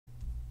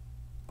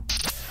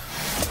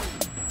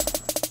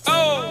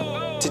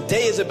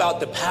Today is about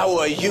the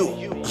power of you.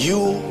 You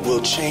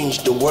will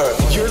change the world.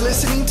 You're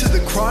listening to the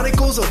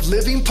Chronicles of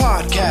Livin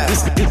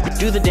podcast.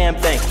 Do the damn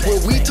thing.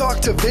 Where we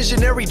talk to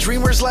visionary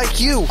dreamers like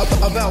you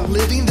about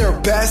living their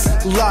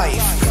best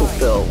life.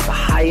 Fulfill the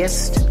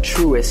highest,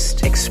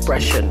 truest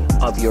expression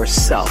of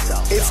yourself.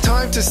 It's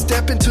time to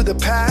step into the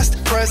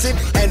past, present,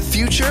 and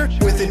future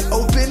with an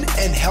open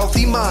and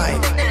healthy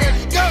mind.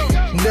 Go!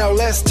 Now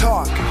let's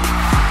talk.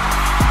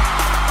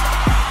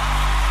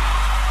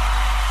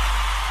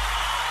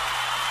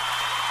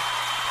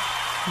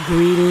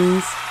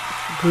 Greetings,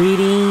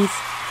 greetings,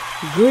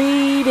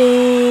 greetings,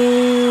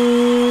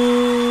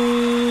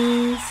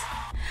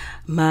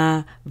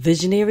 my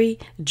visionary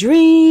dreamers.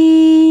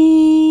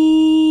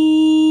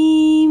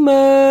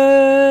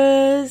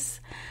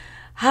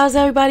 How's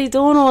everybody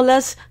doing on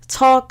Let's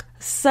Talk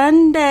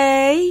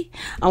Sunday?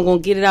 I'm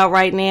going to get it out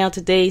right now.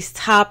 Today's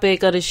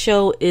topic of the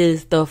show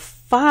is the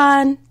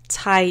fine,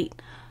 tight,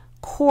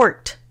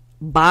 corked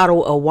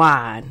bottle of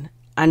wine.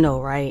 I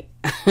know, right?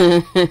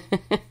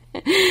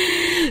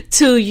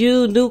 To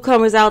you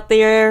newcomers out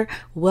there,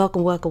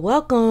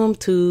 welcome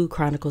to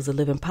Chronicles of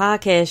Livin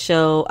podcast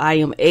show. I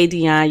am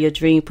ADionne, your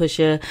dream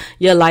pusher,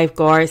 your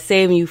lifeguard,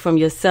 saving you from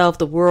yourself,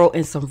 the world,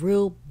 and some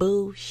real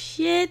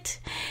bullshit.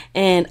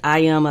 And I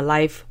am a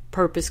life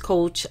purpose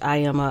coach. I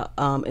am a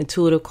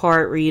intuitive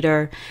card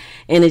reader,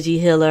 energy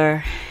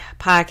healer,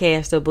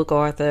 podcaster, book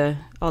author,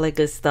 all that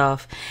good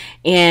stuff.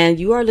 And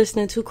you are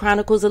listening to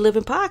Chronicles of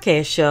Livin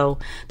podcast show,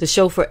 the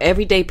show for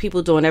everyday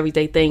people doing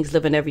everyday things,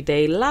 living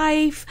everyday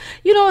life.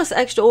 You know, it's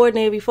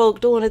extraordinary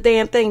folk doing a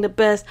damn thing the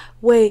best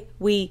way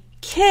we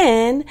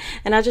can.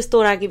 And I just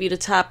thought I'd give you the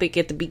topic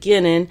at the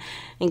beginning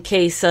in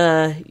case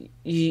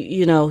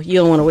you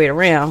don't want to wait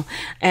around.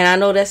 And I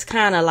know that's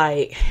kind of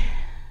like,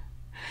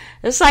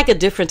 it's like a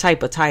different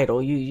type of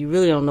title. You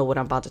really don't know what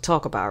I'm about to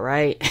talk about,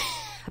 right?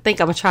 I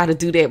think I'm going to try to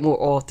do that more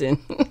often.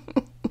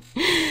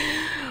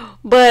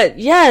 But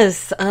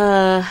yes,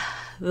 the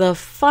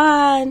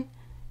fine,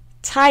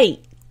 tight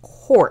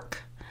cork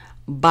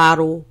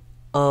bottle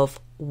of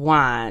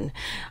wine.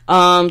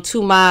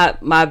 To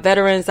my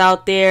veterans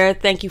out there,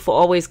 thank you for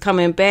always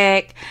coming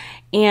back.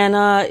 And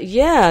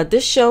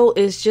this show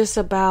is just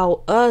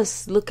about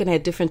us looking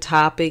at different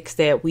topics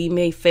that we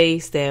may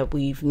face, that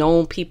we've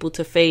known people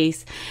to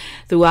face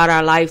throughout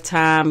our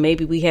lifetime.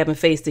 Maybe we haven't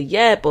faced it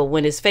yet, but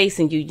when it's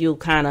facing you, you'll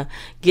kind of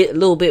have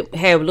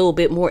a little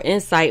bit more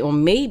insight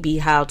on maybe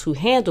how to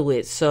handle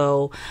it.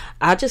 So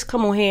I'll just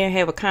come on here and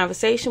have a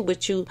conversation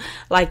with you,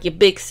 like your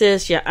big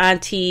sis, your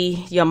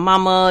auntie, your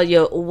mama,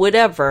 your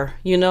whatever,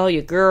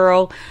 your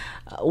girl.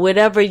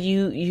 Whatever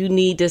you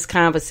need this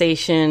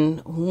conversation,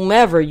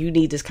 whomever you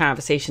need this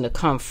conversation to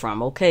come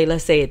from. Okay,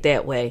 let's say it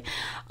that way.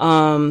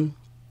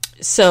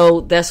 So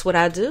that's what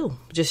I do.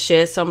 Just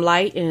shed some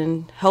light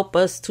and help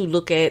us to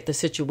look at the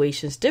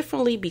situations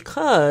differently,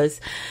 because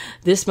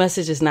this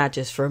message is not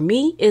just for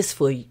me. It's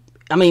for,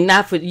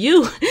 not for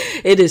you.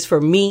 It is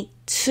for me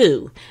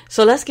too.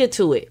 So let's get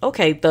to it.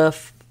 Okay. The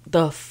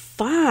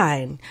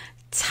fine,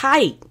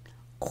 tight,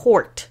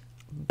 corked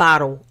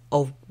bottle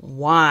of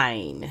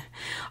wine.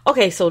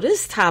 Okay, so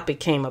this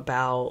topic came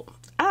about.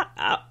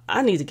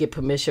 I need to get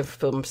permission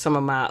from some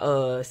of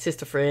my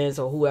sister friends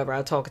or whoever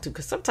I'm talking to,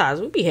 because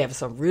sometimes we be having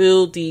some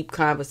real deep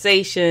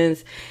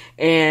conversations,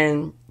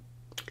 and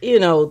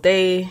I'll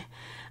be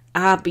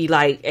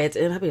like, at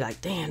the end, I'll be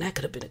like, damn, that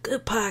could have been a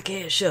good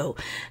podcast show.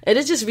 And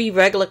it just be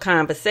regular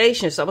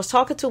conversations. So I was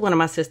talking to one of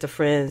my sister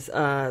friends,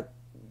 I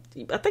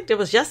think it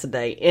was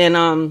yesterday, and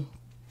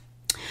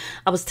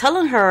I was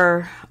telling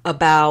her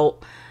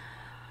about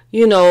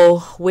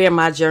where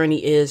my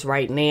journey is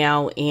right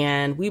now.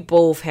 And we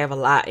both have a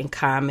lot in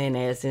common,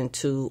 as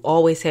into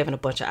always having a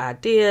bunch of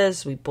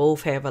ideas. We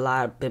both have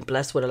been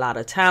blessed with a lot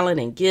of talent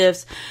and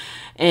gifts.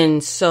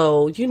 And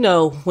so,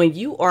 when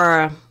you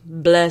are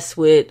blessed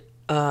with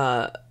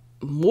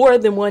more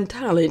than one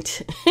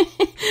talent,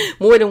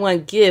 more than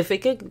one gift, it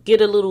could get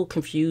a little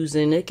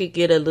confusing. It could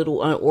get a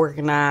little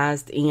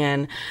unorganized.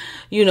 And,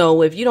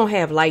 if you don't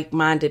have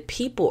like-minded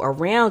people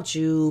around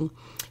you,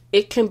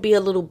 it can be a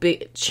little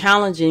bit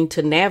challenging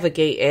to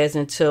navigate as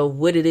into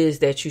what it is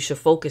that you should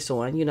focus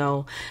on.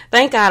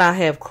 Thank God I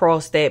have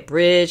crossed that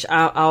bridge.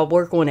 I'll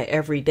work on it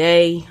every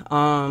day.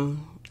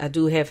 I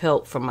do have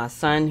help from my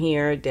son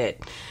here that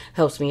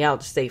helps me out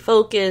to stay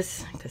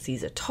focused, because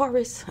he's a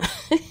Taurus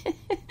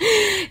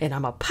and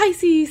I'm a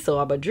Pisces. So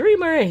I'm a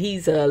dreamer and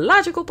he's a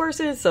logical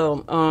person.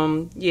 So,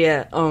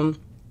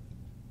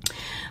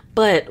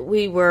 but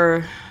we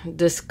were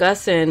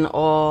discussing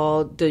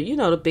all the,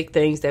 the big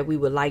things that we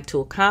would like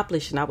to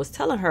accomplish. And I was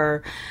telling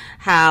her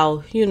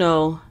how,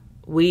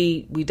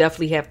 we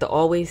definitely have to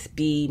always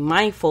be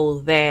mindful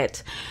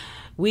that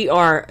we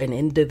are an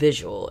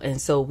individual. And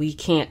so we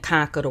can't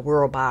conquer the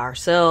world by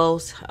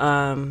ourselves.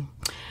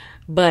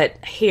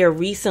 But here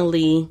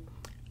recently,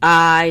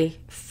 I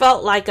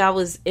felt like I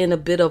was in a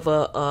bit of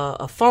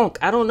a funk.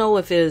 I don't know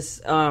if it's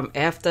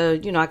after,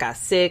 I got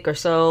sick or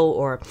so,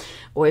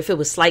 or if it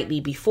was slightly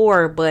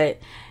before, but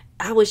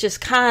I was just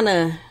kind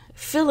of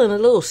feeling a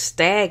little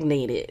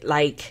stagnated.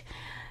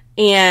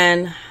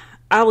 And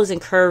I was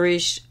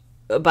encouraged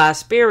by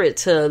Spirit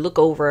to look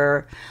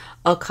over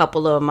a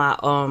couple of my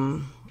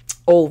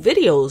old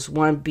videos.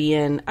 One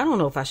being, I don't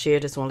know if I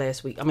shared this one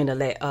last week. And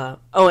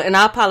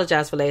I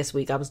apologize for last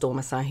week. I was doing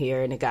my son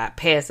hair and it got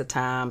past the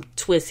time.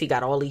 He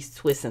got all these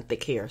twists and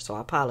thick hair, so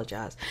I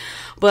apologize.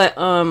 But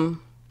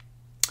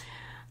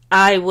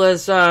I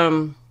was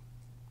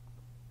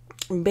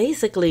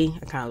basically,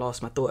 I kind of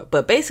lost my thought,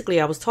 but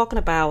basically I was talking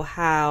about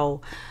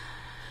how,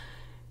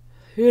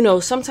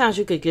 sometimes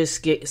you could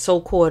just get so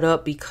caught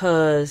up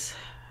because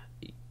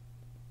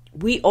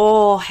we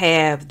all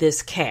have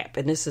this cap,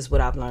 and this is what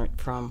I've learned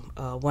from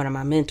one of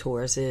my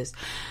mentors, is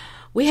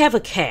we have a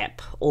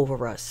cap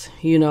over us,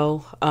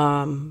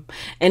 and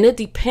it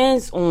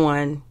depends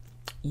on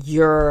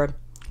your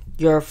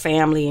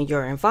family and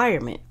your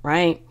environment,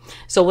 right?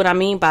 So what I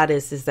mean by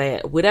this is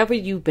that whatever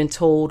you've been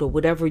told or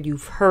whatever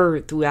you've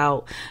heard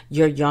throughout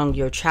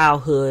your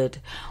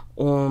childhood,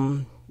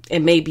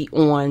 and maybe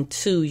on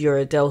to your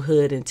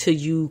adulthood until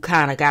you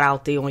kind of got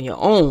out there on your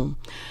own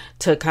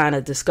to kind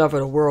of discover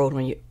the world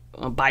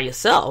by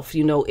yourself,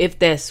 if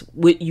that's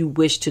what you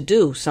wish to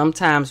do.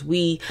 Sometimes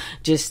we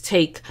just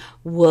take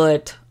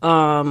what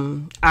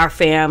our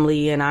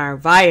family and our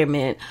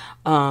environment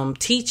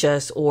teach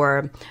us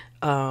or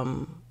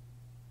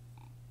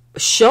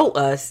show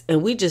us,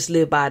 and we just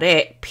live by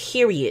that,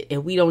 period.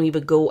 And we don't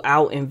even go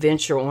out and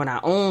venture on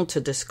our own to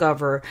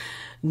discover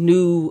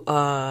new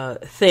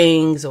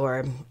things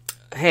or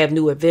have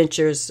new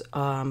adventures,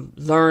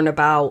 learn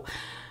about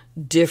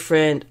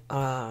different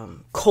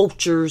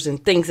cultures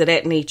and things of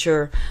that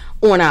nature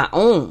on our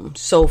own.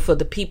 So for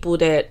the people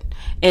that,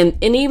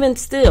 and even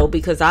still,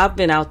 because I've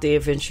been out there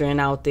venturing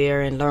out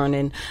there and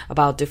learning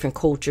about different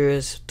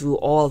cultures through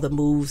all the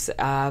moves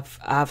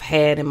I've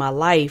had in my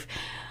life,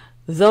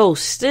 though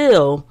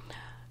still,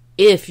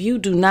 if you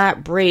do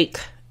not break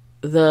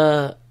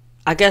the,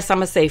 I guess I'm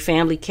gonna say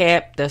family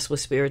cap, that's what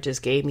Spirit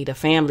just gave me, the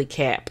family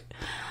cap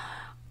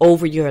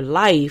over your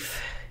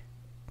life,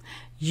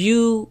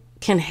 you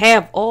can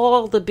have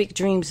all the big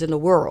dreams in the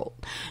world.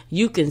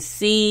 You can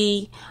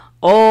see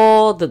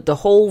all the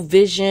whole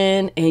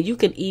vision, and you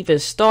can even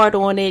start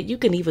on it. You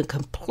can even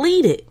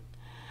complete it.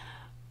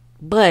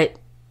 But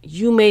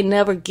you may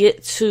never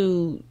get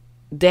to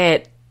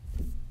the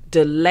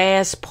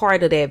last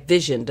part of that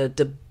vision,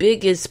 the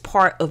biggest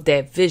part of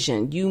that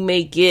vision. You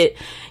may get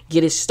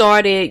it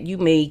started, you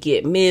may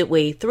get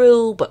midway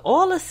through, but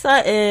all of a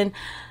sudden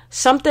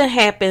something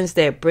happens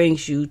that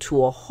brings you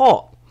to a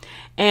halt.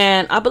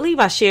 And I believe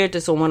I shared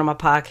this on one of my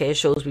podcast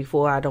shows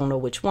before. I don't know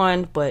which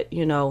one, but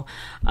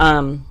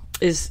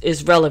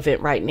is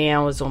relevant right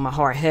now. It's on my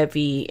heart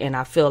heavy, and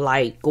I feel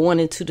like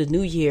going into the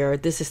new year,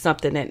 this is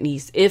something that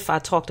needs, if I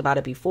talked about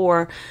it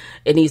before,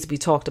 it needs to be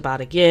talked about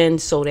again,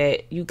 so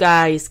that you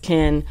guys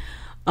can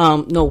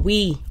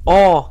we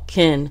all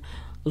can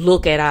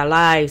look at our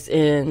lives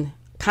and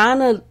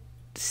kind of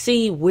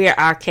see where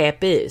our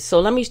cap is. So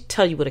let me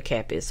tell you what a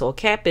cap is. So a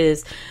cap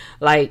is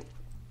like,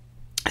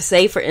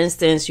 say for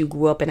instance, you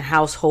grew up in a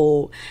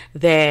household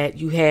that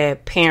you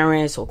had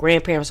parents or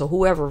grandparents or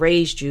whoever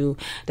raised you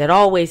that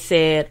always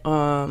said,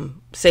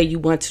 say you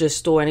went to the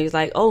store and he's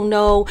like, oh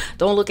no,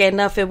 don't look at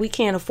nothing, we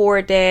can't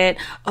afford that,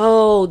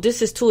 oh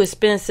this is too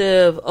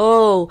expensive,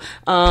 oh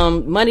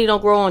money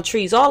don't grow on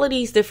trees. All of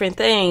these different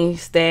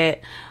things that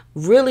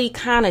really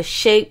kind of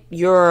shape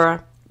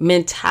your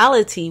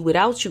mentality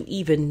without you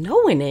even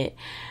knowing it,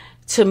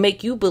 to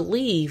make you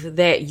believe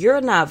that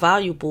you're not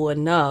valuable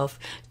enough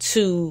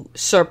to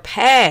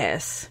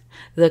surpass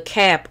the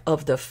cap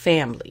of the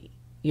family.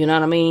 You know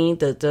what I mean?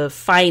 The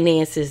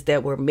finances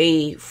that were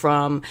made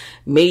from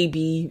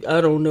maybe, I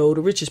don't know,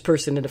 the richest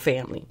person in the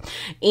family.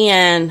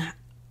 And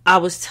I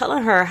was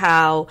telling her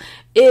how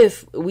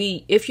if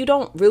you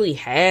don't really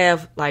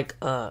have like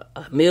a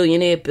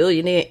millionaire,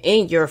 billionaire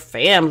in your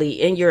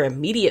family, in your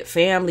immediate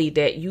family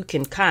that you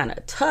can kind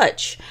of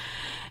touch,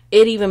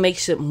 it even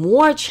makes it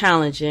more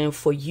challenging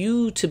for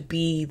you to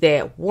be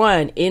that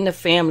one in the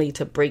family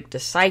to break the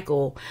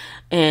cycle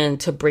and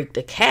to break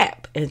the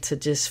cap and to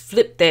just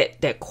flip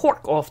that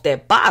cork off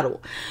that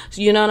bottle.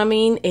 So, you know what I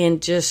mean?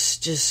 And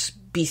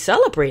just be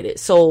celebrated.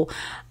 So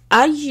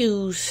I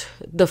use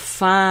the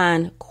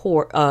fine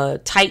cork,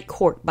 tight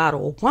cork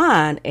bottle of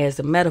wine as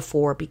a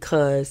metaphor,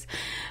 because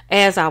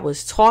as I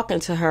was talking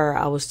to her,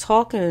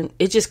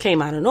 it just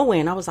came out of nowhere.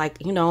 And I was like,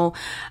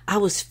 I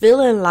was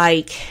feeling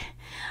like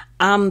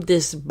I'm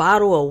this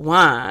bottle of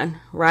wine,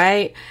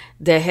 right,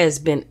 that has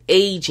been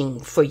aging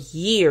for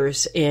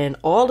years. And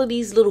all of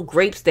these little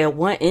grapes that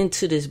went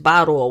into this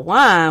bottle of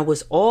wine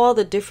was all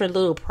the different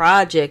little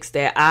projects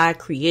that I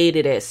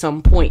created at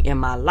some point in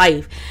my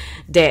life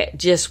that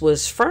just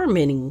was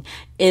fermenting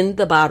in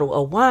the bottle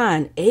of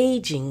wine,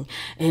 aging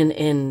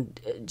and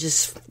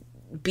just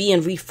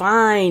being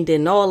refined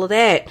and all of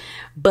that.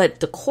 But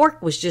the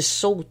cork was just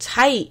so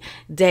tight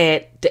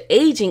that the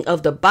aging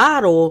of the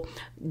bottle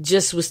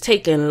just was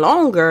taking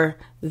longer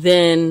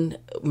than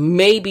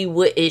maybe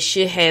what it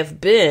should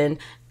have been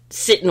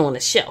sitting on the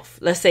shelf.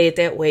 Let's say it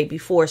that way,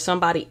 before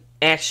somebody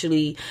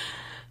actually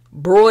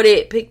brought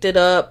it, picked it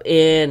up,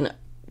 and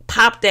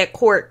pop that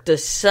cork to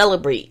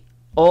celebrate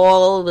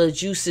all the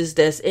juices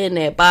that's in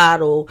that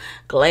bottle,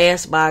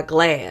 glass by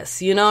glass.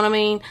 You know what I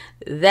mean?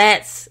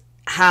 That's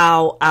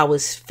how I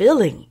was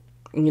feeling,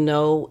 you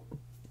know.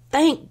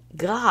 Thank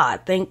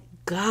God.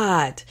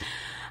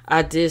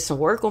 I did some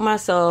work on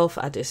myself.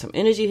 I did some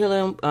energy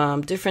healing,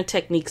 different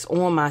techniques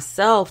on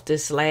myself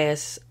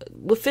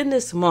within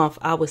this month,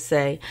 I would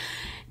say.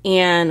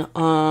 And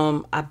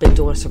I've been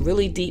doing some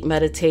really deep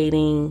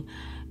meditating,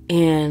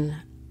 and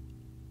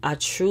I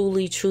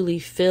truly, truly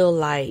feel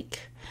like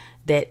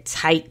that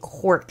tight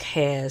cork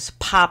has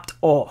popped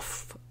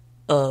off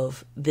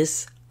of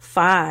this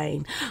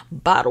fine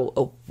bottle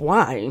of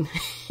wine,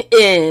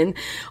 and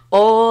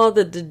all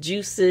the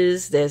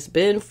juices that's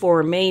been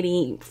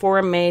formatting.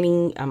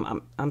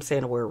 I'm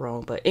saying the word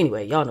wrong, but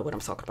anyway, y'all know what I'm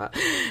talking about.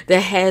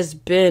 That has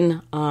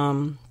been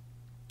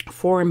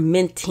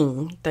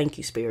fermenting. Thank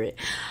you, Spirit.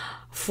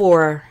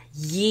 For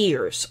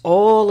years,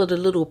 all of the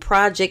little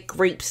project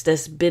grapes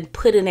that's been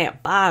put in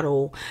that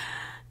bottle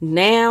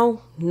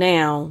now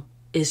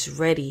is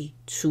ready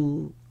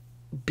to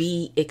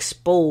be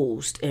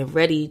exposed and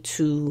ready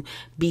to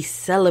be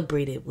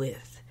celebrated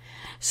with.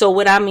 So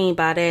what I mean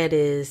by that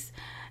is,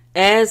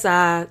 as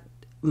I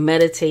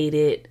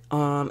meditated,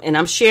 and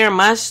I'm sharing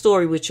my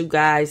story with you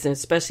guys, and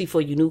especially for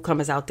you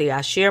newcomers out there,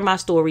 I share my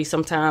story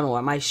sometime, or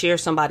I might share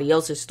somebody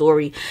else's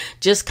story,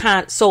 just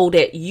so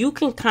that you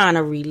can kind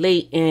of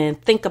relate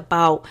and think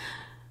about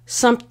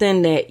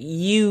something that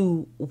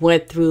you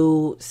went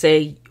through.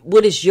 Say,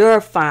 what is your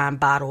fine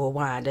bottle of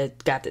wine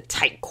that got the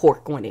tight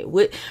cork on it?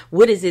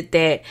 What is it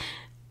that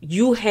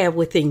you have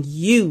within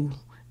you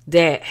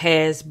that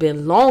has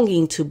been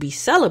longing to be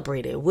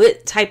celebrated?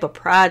 What type of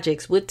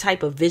projects, what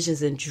type of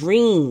visions and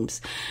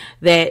dreams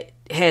that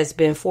has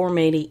been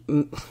formatting?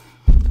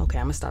 Okay,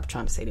 I'm gonna stop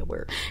trying to say that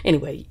word.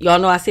 Anyway, y'all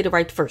know I said it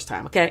right the first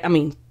time, okay? I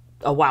mean,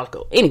 a while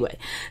ago. Anyway,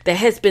 that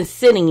has been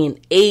sitting and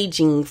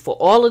aging for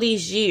all of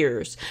these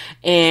years,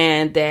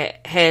 and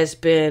that has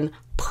been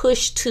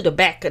pushed to the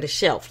back of the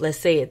shelf, let's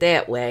say it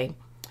that way,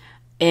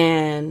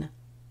 and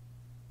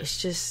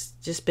it's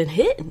just been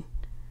hidden.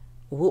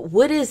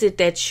 What is it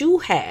that you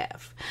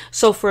have?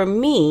 So for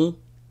me,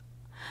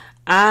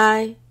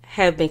 I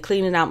have been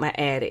cleaning out my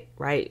attic,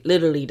 right?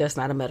 Literally, that's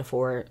not a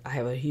metaphor. I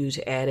have a huge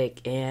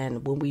attic,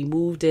 and when we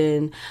moved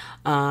in,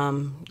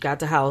 got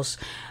the house,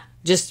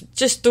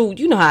 just through,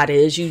 you know how it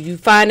is. You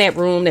find that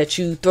room that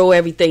you throw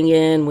everything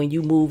in when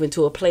you move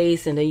into a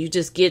place, and then you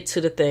just get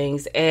to the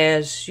things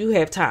as you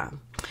have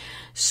time.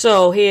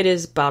 So here it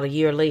is about a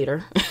year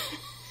later,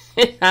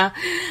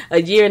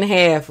 a year and a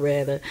half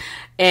rather.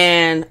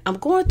 And I'm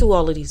going through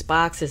all of these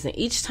boxes, and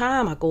each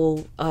time I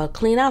go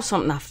clean out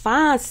something, I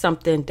find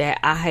something that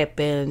I have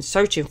been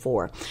searching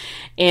for.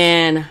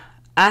 And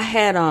I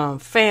had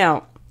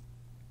found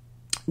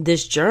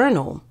this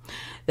journal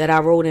that I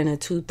wrote in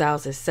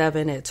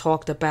 2007 that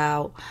talked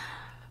about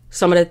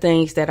some of the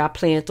things that I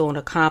planned on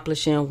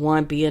accomplishing.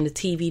 One being the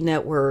TV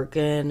network,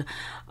 and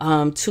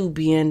two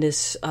being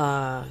this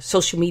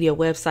social media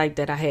website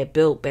that I had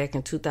built back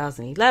in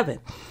 2011.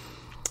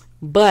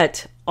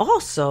 But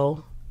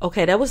also,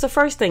 okay, that was the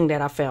first thing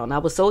that I found. I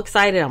was so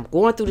excited. I'm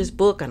going through this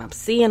book, and I'm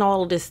seeing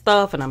all of this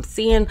stuff, and I'm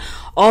seeing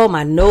all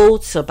my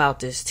notes about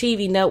this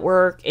TV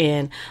network,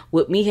 and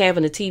with me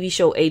having a TV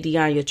show,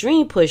 ADionne, Your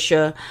Dream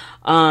Pusher,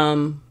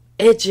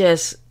 it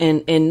just,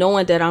 and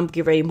knowing that I'm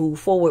getting ready to move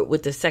forward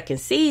with the second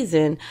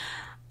season,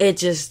 it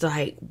just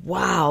like,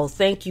 wow,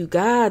 thank you,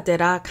 God,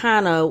 that I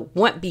kind of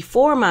went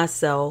before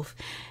myself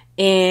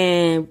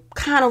and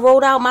kind of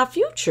wrote out my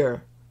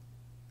future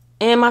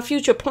and my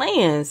future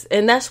plans.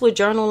 And that's what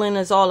journaling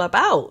is all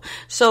about.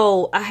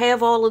 So I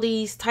have all of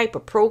these type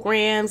of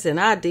programs and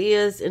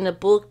ideas in the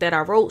book that I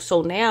wrote.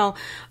 So now,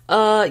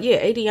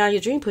 ADionne, Your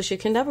Dream Pusher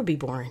can never be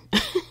boring.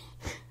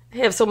 I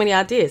have so many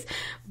ideas.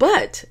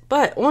 But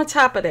on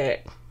top of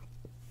that,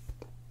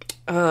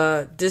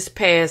 this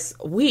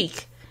past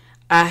week,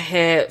 I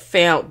had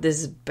found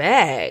this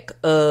bag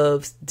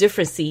of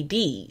different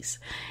CDs.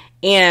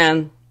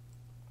 And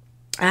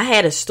I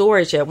had a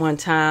storage at one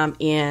time,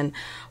 and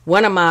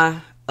one of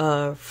my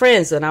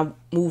friends, when I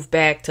moved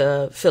back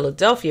to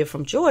Philadelphia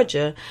from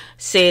Georgia,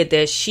 said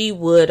that she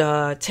would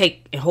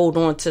take and hold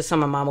on to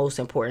some of my most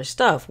important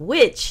stuff,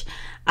 which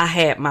I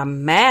had my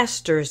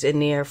masters in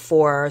there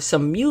for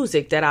some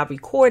music that I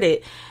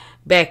recorded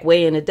back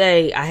way in the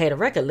day. I had a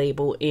record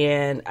label,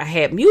 and I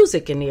had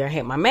music in there. I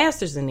had my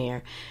masters in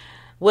there.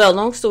 Well,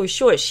 long story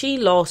short, she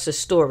lost the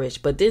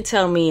storage, but didn't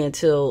tell me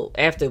until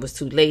after it was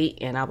too late,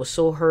 and I was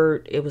so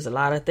hurt. It was a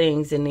lot of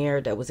things in there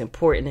that was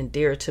important and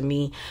dear to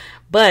me.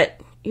 But,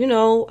 you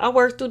know, I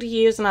worked through the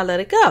years and I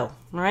let it go,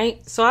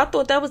 right? So I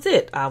thought that was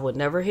it. I would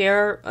never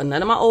hear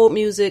none of my old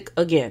music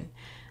again.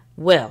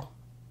 Well,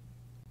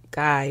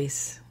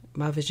 guys,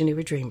 my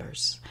visionary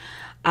dreamers,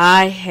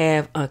 I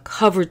have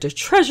uncovered the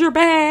treasure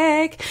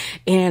bag,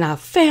 and I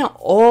found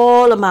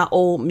all of my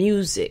old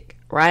music,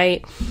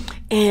 right?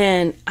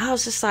 And I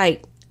was just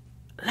like,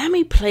 let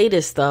me play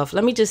this stuff.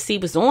 Let me just see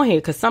what's on here,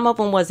 because some of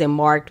them wasn't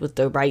marked with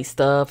the right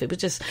stuff. It was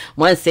just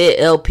one said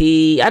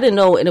LP. I didn't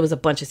know, and it was a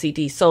bunch of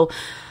CDs. So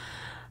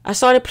I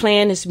started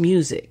playing this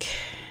music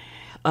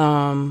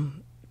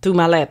through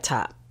my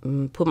laptop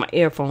and put my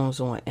earphones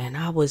on, and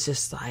I was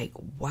just like,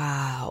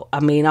 wow. I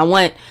mean, I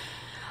went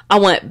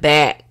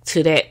back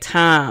to that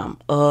time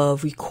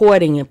of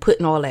recording and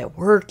putting all that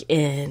work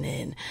in,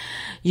 and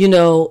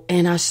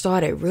and I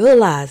started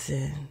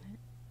realizing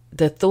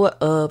the thought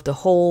of the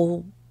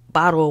whole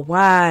bottle of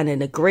wine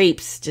and the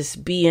grapes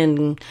just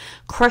being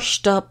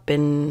crushed up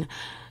and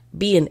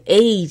being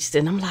aged,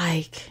 and I'm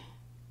like,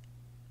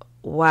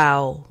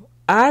 wow,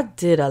 I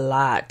did a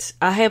lot.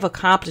 I have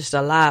accomplished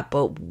a lot,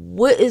 but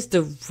what is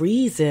the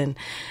reason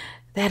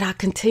that I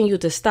continue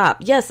to stop?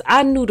 Yes,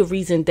 I knew the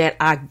reason that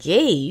I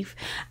gave.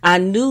 I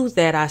knew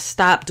that I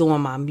stopped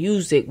doing my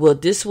music. Well,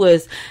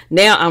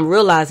 now I'm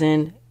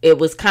realizing it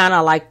was kind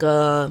of like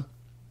I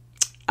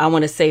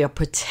want to say a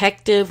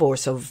protective or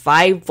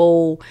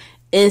survival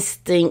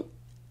instinct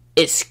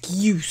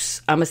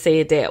excuse. I'm going to say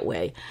it that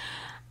way.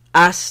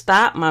 I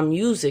stopped my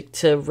music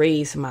to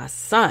raise my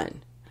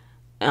son.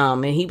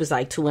 And he was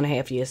like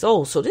 2.5 years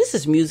old. So this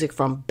is music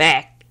from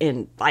back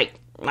in like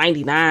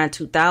 99,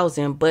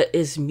 2000, but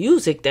it's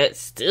music that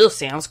still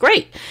sounds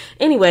great.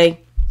 Anyway,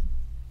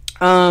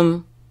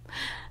 that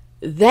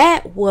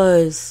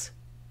was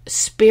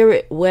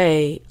Spirit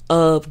way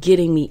of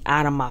getting me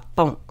out of my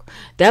funk.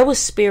 That was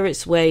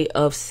Spirit's way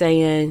of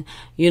saying,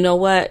 you know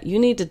what, you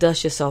need to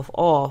dust yourself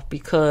off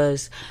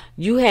because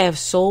you have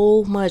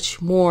so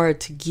much more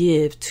to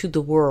give to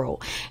the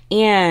world.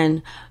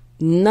 And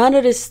none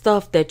of this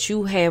stuff that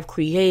you have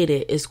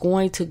created is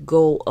going to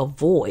go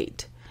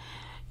avoid.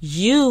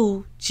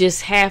 You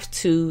just have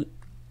to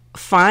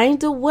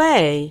find a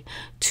way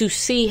to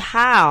see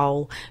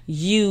how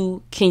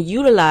you can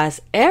utilize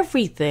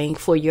everything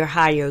for your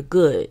higher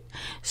good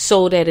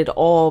so that it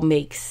all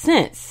makes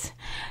sense.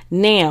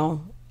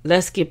 Now,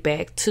 let's get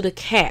back to the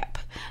cap.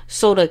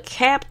 So the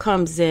cap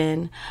comes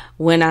in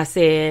when I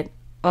said,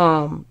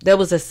 there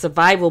was a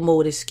survival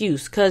mode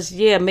excuse, because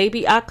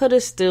maybe I could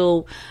have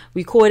still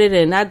recorded,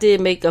 and I did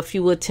make a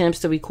few attempts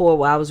to record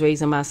while I was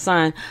raising my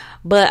son,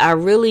 but I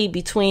really,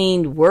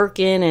 between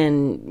working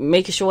and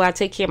making sure I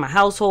take care of my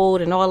household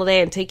and all of that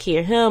and take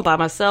care of him by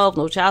myself,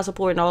 no child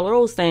support and all of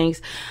those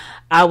things,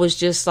 I was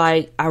just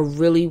like, I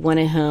really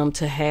wanted him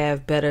to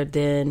have better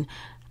than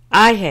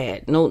I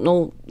had.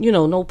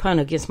 No pun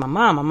against my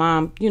mom. My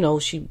mom,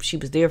 she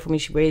was there for me.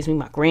 She raised me,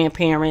 my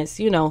grandparents,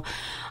 and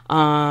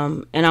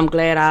I'm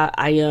glad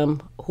I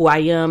am who I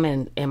am,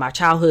 and my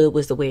childhood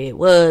was the way it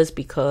was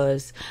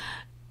because,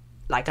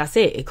 like I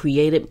said, it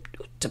created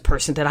the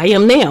person that I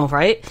am now,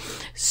 right?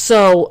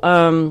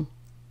 So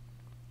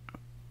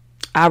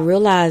I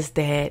realized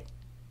that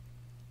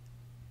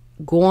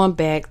going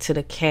back to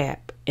the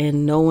cap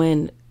and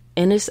knowing,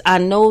 I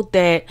know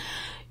that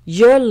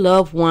your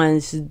loved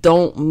ones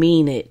don't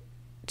mean it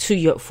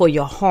for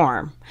your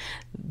harm.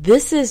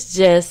 This is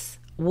just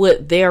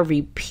what they're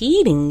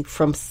repeating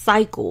from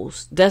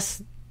cycles.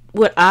 That's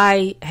what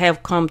I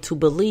have come to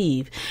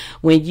believe.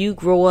 When you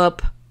grow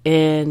up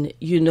and,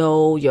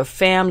 your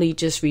family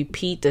just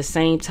repeat the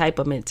same type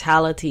of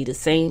mentality, the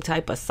same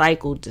type of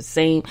cycle, the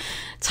same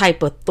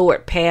type of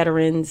thought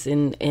patterns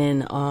and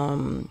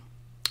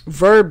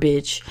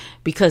verbiage,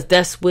 because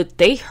that's what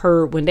they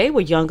heard when they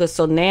were younger.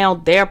 So now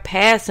they're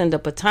passing the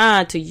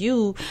baton to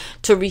you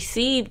to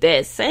receive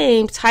that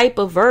same type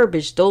of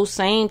verbiage, those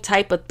same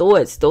type of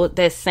thoughts,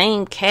 that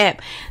same cap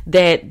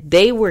that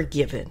they were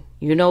given.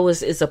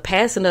 It's a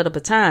passing of the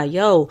baton.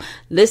 Yo,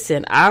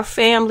 listen, our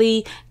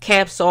family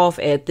caps off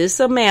at this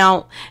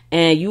amount,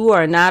 and you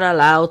are not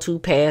allowed to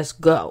pass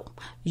go.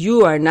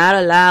 You are not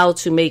allowed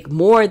to make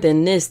more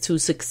than this to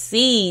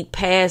succeed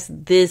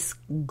past this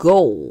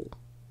goal.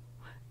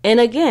 And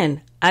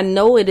again, I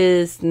know it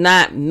is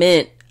not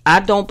meant, I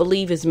don't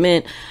believe it's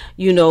meant,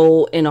 in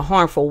a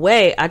harmful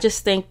way. I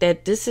just think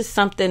that this is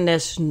something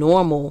that's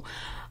normal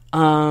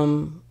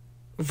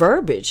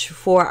verbiage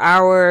for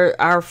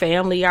our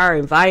family, our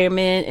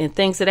environment, and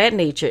things of that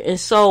nature. And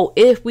so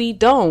if we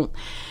don't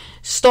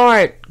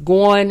start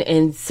going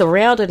and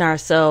surrounding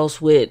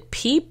ourselves with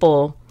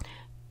people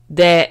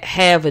that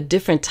have a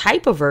different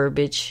type of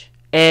verbiage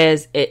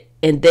and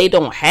they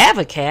don't have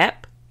a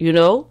cap,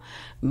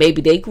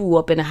 maybe they grew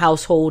up in a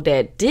household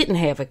that didn't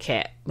have a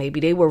cap. Maybe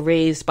they were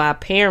raised by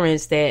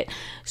parents that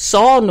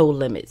saw no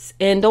limits.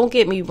 And don't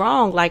get me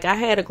wrong, like I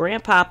had a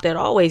grandpa that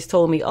always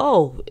told me,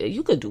 oh,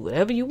 you could do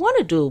whatever you want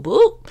to do,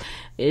 boo.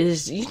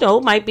 It's,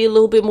 might be a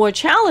little bit more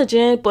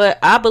challenging, but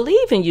I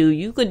believe in you.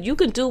 You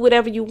could do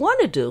whatever you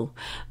want to do.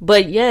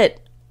 But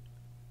yet,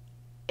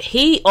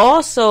 he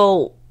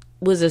also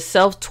was a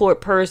self-taught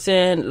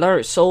person,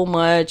 learned so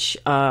much.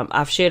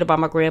 I've shared about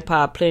my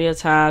grandpa plenty of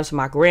times,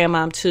 my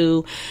grandmom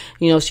too.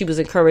 She was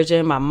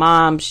encouraging. My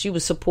mom, she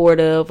was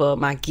supportive of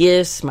my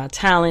gifts, my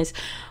talents.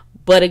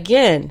 But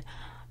again,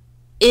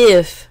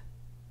 if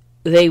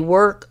they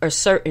work a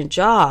certain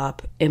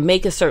job and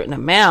make a certain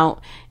amount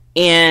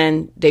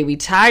and they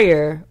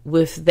retire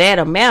with that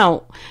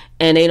amount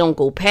and they don't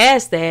go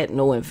past that,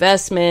 no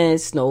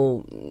investments,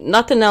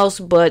 nothing else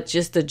but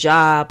just the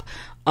job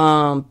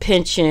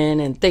pension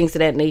and things of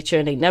that nature,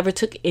 and they never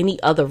took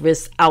any other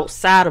risks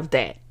outside of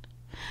that.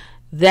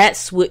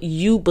 That's what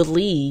you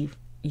believe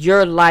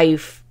your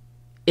life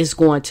is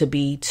going to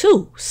be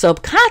too,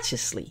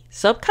 subconsciously.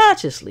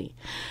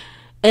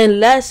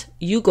 Unless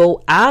you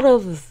go out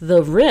of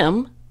the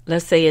rim,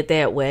 let's say it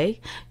that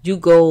way, you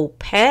go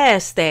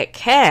past that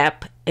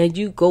cap and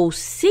you go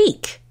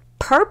seek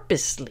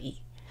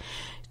purposely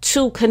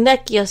to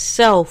connect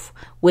yourself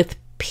with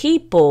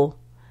people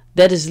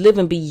that is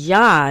living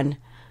beyond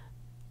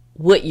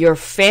what your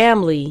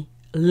family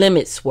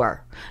limits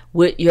were,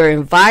 what your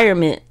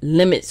environment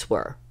limits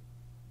were.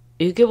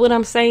 You get what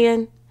I'm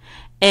saying?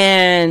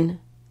 And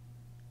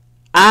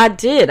I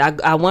did.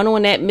 I went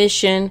on that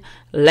mission.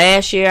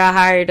 Last year I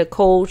hired a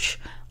coach.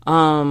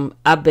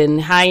 I've been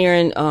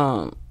hiring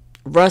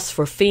Russ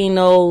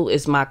Forfino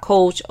is my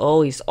coach.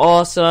 Oh, he's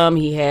awesome.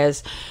 He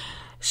has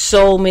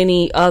so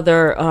many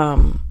other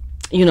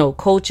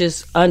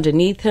coaches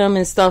underneath him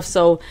and stuff.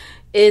 So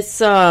it's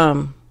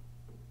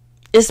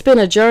been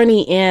a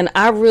journey, and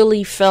I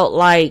really felt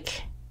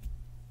like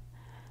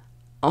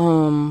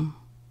I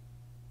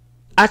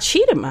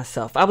cheated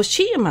myself. I was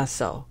cheating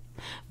myself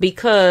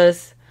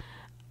because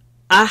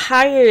I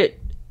hired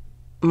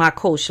my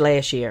coach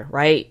last year,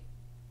 right?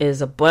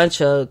 Is a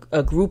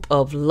group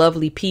of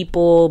lovely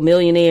people,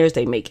 millionaires.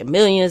 They making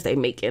millions. They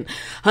making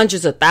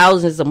hundreds of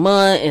thousands a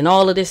month and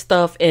all of this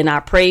stuff. And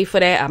I prayed for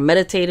that. I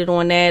meditated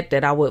on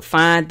that I would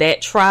find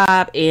that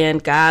tribe,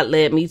 and God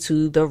led me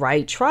to the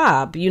right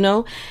tribe,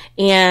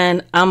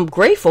 and I'm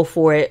grateful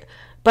for it.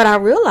 But I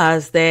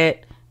realized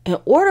that in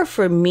order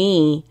for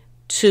me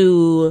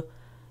to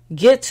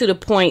get to the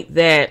point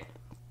that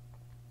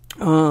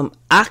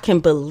I can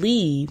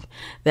believe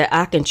that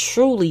I can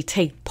truly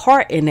take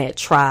part in that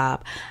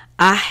tribe,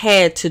 I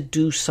had to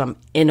do some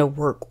inner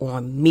work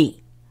on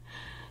me.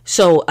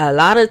 So a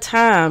lot of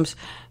times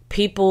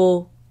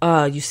people,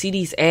 you see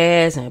these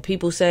ads and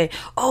people say,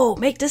 oh,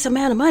 make this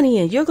amount of money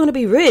and you're going to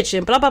be rich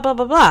and blah, blah, blah,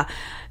 blah, blah.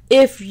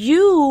 If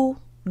you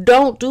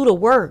don't do the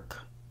work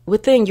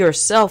within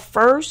yourself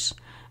first,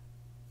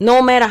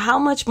 no matter how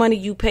much money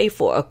you pay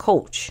for a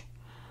coach,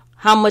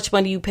 how much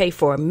money you pay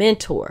for a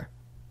mentor,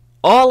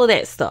 all of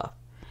that stuff,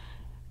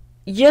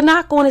 you're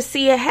not going to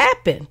see it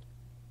happen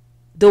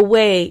the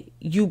way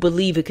you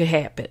believe it could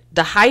happen.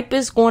 The hype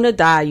is going to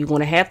die. You're going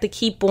to have to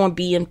keep on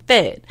being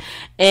fed.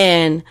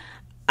 And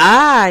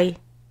I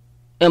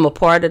am a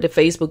part of the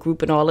Facebook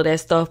group and all of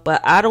that stuff,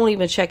 but I don't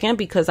even check in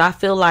because I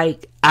feel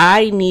like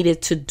I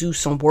needed to do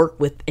some work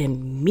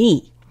within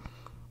me.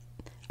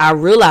 I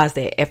realized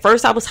that at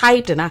first I was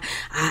hyped and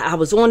I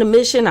was on a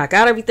mission. I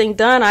got everything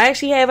done. I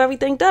actually have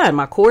everything done,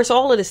 my course,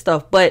 all of this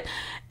stuff. But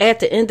at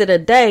the end of the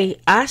day,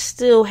 I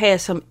still had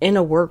some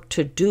inner work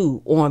to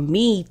do on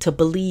me to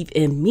believe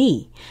in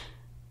me,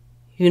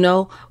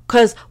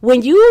 because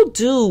when you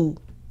do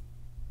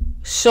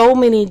so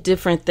many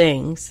different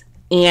things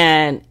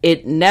and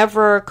it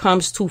never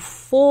comes to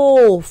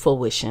full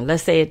fruition,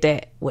 let's say it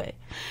that way.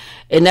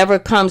 It never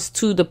comes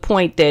to the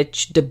point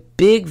that the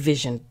big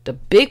vision, the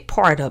big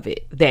part of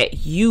it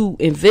that you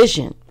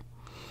envision.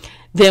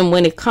 Then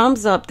when it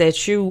comes up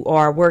that you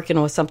are working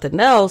on something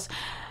else,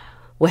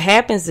 what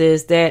happens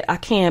is that I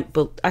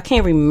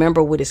can't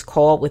remember what it's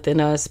called within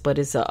us, but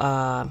it's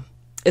a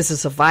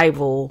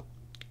survival.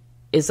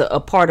 It's a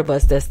part of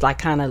us that's like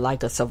kind of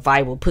like a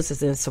survival, puts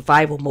us in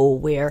survival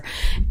mode where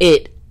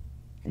it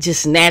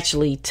just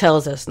naturally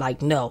tells us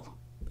like, no.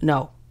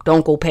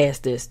 Don't go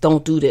past this.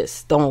 Don't do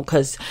this. Don't,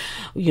 because,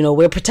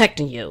 we're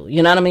protecting you.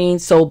 You know what I mean?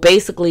 So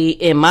basically,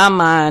 in my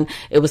mind,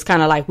 it was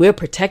kind of like, we're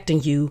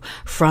protecting you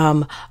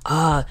from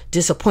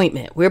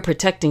disappointment. We're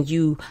protecting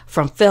you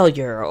from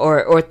failure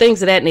or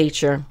things of that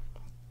nature,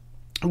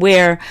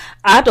 where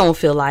I don't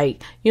feel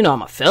like,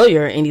 I'm a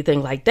failure or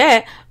anything like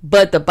that.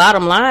 But the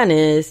bottom line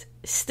is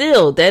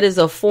still, that is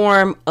a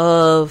form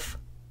of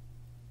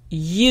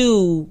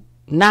you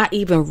not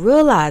even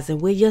realizing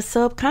where your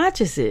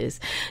subconscious is.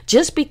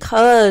 Just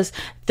because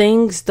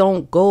things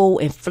don't go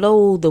and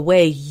flow the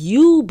way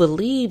you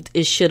believed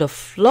it should have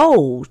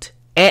flowed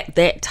at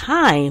that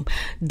time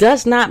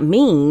does not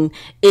mean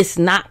it's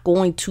not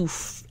going to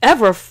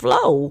ever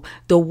flow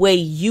the way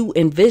you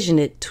envision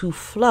it to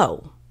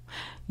flow.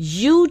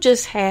 You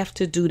just have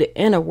to do the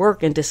inner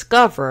work and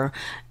discover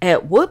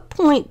at what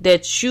point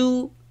that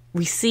you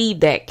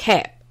receive that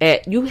cap.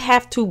 You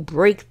have to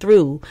break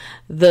through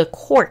the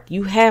cork.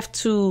 You have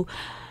to,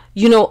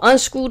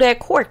 unscrew that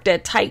cork,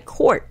 that tight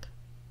cork,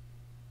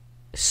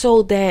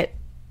 so that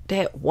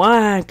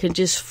wine can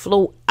just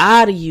flow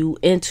out of you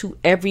into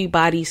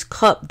everybody's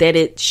cup that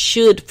it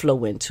should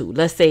flow into.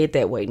 Let's say it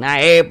that way.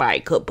 Not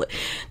everybody's cup, but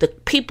the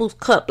people's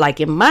cup. Like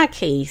in my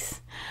case,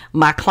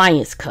 my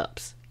clients'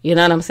 cups. You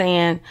know what I'm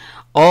saying?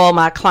 All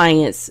my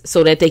clients,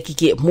 so that they could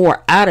get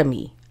more out of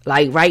me.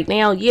 Like right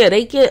now, yeah,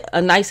 they get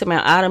a nice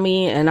amount out of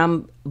me, and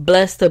I'm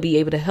blessed to be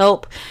able to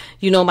help,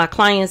 my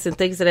clients and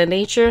things of that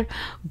nature.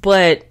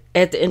 But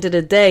at the end of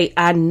the day,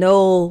 I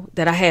know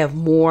that I have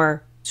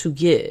more to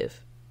give.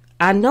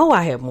 I know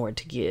I have more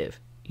to give.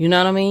 You know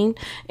what I mean?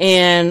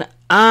 And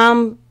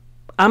I'm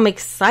I'm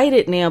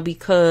excited now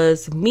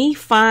because me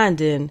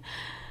finding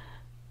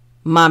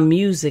my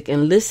music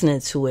and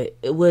listening to it,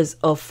 it was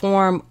a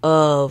form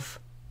of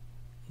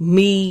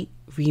me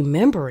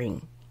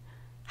remembering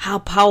how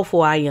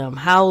powerful I am,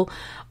 how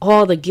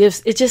all the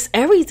gifts,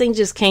 everything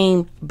just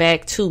came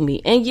back to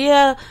me. And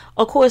yeah,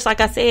 of course,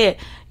 like I said,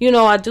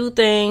 I do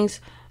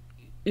things,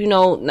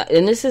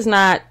 and this is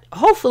not,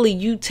 hopefully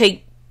you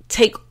take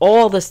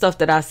all the stuff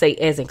that I say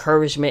as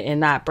encouragement and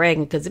not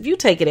bragging. Because if you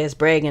take it as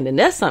bragging, then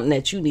that's something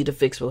that you need to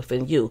fix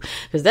within you.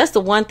 Because that's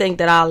the one thing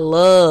that I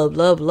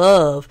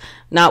love.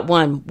 Not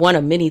one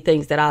of many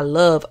things that I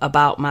love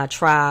about my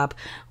tribe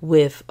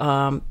with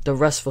the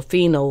Russ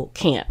Fafino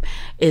camp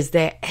is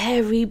that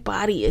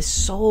everybody is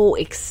so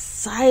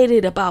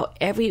excited about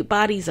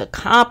everybody's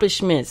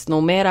accomplishments,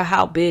 no matter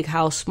how big,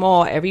 how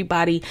small.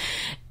 Everybody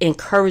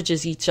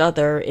encourages each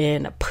other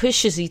and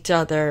pushes each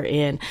other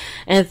and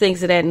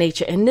things of that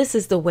nature. And this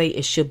is the way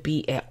it should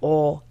be at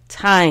all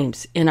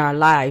times in our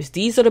lives.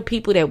 These are the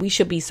people that we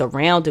should be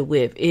surrounded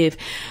with. If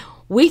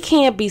we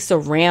can't be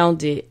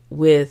surrounded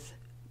with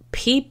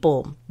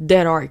people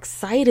that are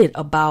excited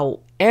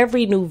about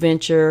every new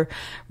venture,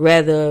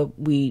 rather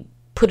we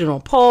put it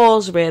on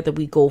pause, rather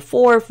we go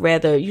forth,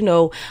 rather,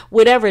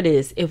 whatever it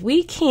is, if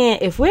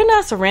we're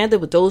not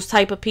surrounded with those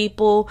type of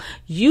people,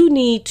 you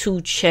need to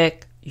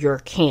check your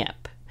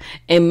camp.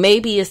 And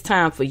maybe it's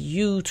time for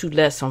you to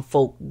let some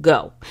folk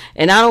go.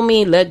 And I don't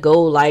mean let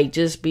go like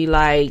just be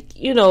like,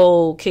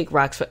 kick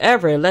rocks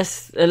forever,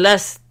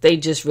 unless they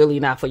just really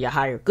not for your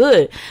higher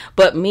good,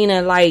 but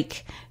meaning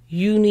like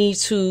you need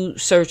to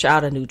search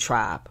out a new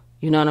tribe.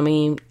 You know what I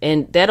mean?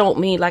 And that don't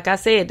mean, like I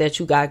said, that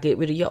you got to get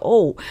rid of your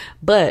old,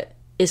 but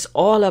it's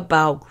all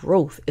about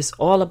growth. It's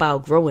all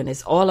about growing.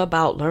 It's all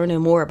about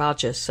learning more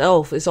about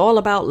yourself. It's all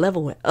about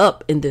leveling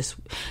up in this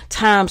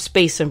time,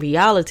 space, and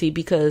reality.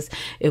 Because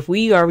if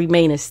we are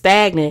remaining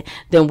stagnant,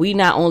 then we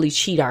not only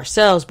cheat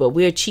ourselves, but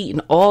we're cheating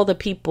all the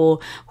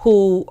people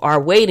who are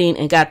waiting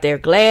and got their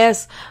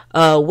glass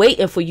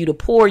waiting for you to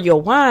pour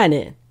your wine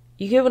in.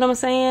 You get what I'm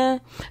saying?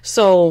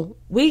 So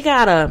we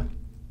gotta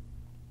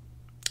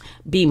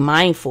be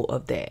mindful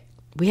of that.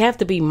 We have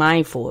to be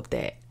mindful of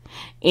that.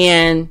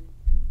 And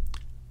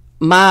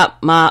my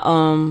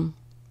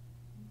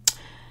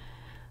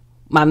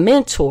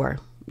mentor,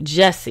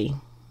 Jessie,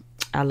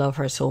 I love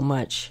her so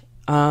much.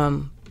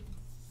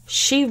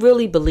 She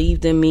really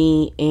believed in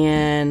me,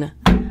 and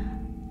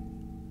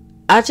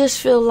I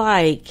just feel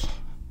like,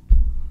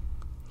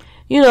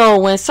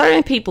 when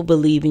certain people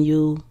believe in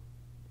you,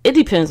 it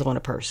depends on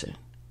the person.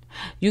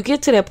 You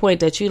get to that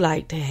point that you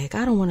like, dang,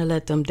 I don't want to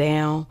let them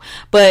down.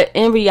 But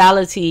in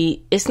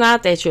reality, it's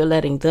not that you're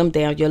letting them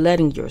down. You're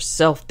letting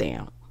yourself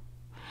down.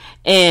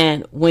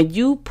 And when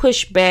you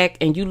push back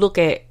and you look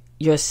at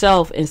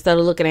yourself instead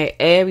of looking at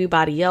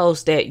everybody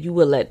else that you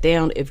will let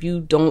down if you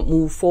don't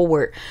move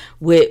forward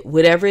with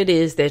whatever it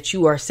is that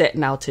you are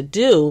setting out to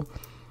do,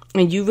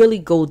 and you really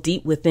go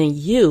deep within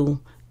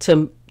you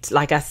to,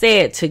 like I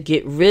said, to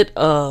get rid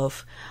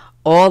of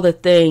all the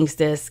things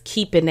that's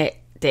keeping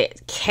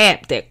that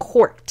cap, that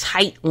cork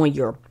tight on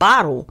your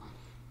bottle,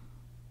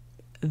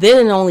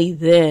 then and only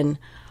then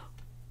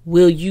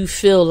will you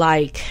feel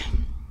like,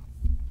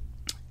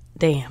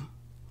 damn,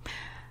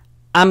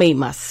 I made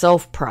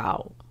myself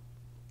proud.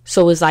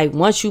 So it's like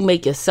once you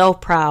make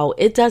yourself proud,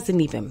 it doesn't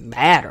even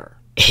matter.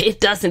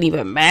 It doesn't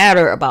even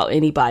matter about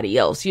anybody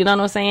else. You know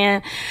what I'm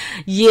saying?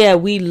 Yeah,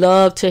 we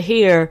love to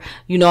hear,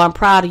 I'm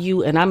proud of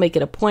you. And I make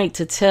it a point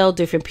to tell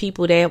different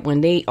people that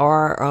when they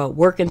are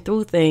working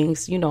through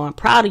things, I'm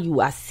proud of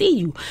you. I see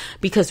you,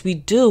 because we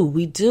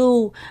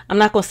do. I'm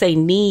not going to say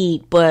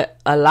need, but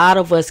a lot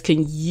of us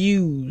can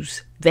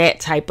use that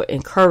type of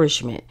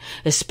encouragement,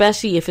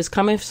 especially if it's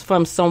coming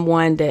from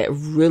someone that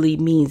really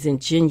means it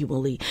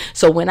genuinely.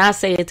 So when I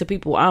say it to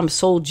people, I'm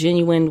so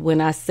genuine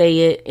when I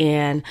say it,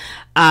 and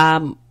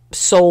I'm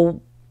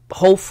so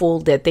hopeful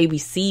that they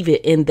receive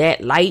it in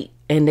that light,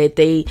 and that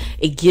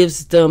it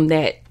gives them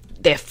that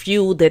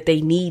fuel that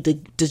they need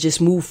to just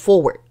move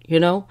forward,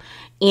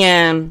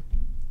 and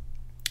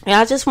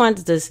I just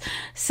wanted to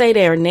say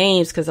their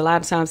names, because a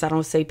lot of times I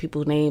don't say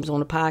people's names on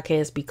the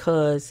podcast,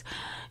 because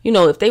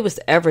if they was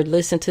to ever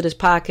listen to this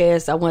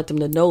podcast, I want them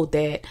to know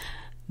that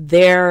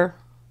their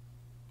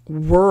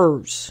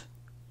words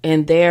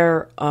and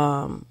their,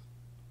 and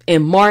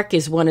Mark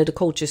is one of the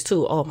coaches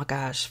too. Oh my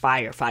gosh,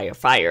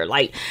 fire.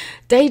 Like,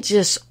 they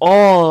just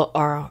all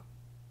are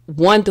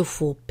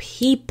wonderful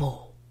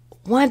people.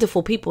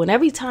 And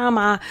every time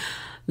I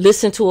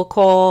listen to a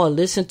call or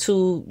listen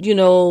to,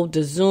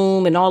 the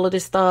Zoom and all of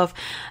this stuff,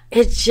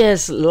 it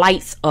just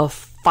lights a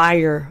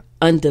fire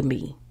under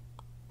me.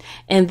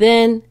 And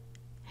then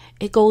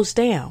it goes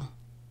down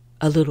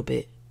a little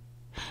bit.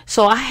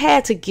 So I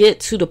had to get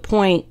to the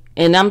point,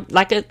 and I'm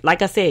like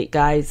I said,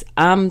 guys,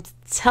 I'm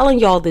telling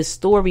y'all this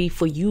story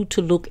for you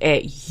to look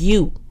at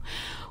you.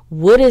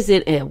 What is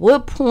it at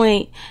what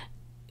point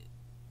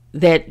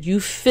that you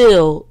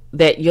feel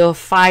that your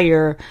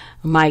fire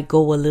might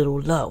go a little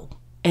low,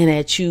 and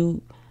that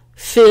you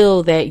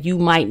feel that you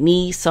might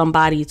need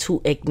somebody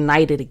to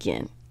ignite it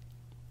again?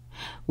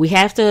 We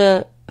have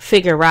to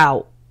figure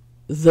out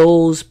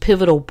those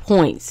pivotal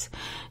points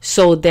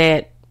so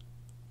that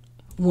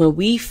when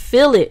we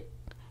feel it,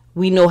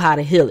 we know how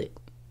to heal it.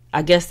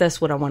 I guess that's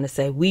what I want to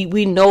say.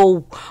 We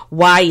know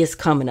why it's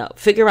coming up.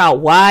 Figure out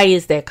why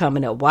is that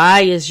coming up?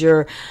 Why is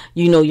your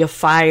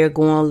fire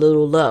going a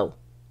little low?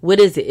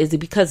 What is it? Is it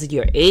because of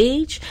your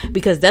age?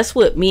 Because that's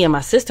what me and my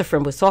sister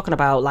friend was talking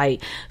about.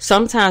 Like,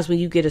 sometimes when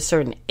you get a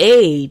certain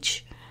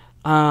age,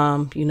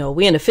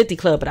 we in the 50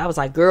 club, but I was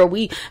like, girl,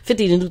 we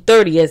 50 to do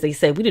 30, as they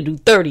say. We to do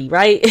 30,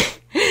 right?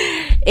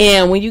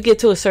 And when you get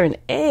to a certain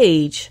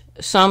age,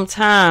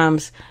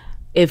 sometimes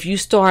if you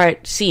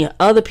start seeing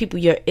other people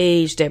your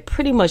age that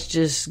pretty much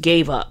just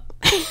gave up,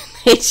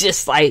 it's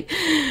just like,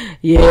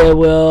 yeah,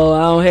 well,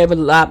 I don't have a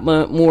lot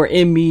more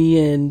in me,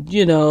 and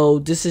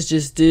this is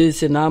just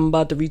this, and I'm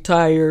about to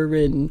retire,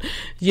 and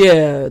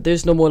yeah,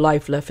 there's no more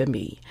life left in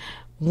me.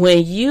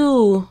 When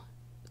you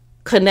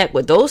connect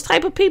with those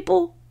type of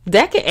people,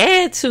 that can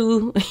add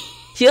to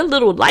your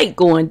little light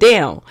going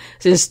down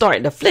and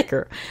starting to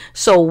flicker.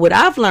 So what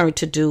I've learned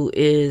to do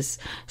is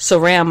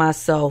surround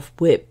myself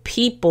with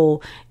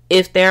people.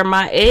 If they're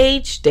my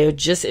age, they're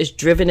just as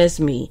driven as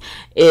me.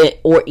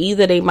 Or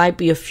either they might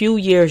be a few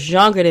years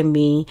younger than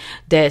me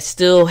that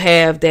still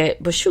have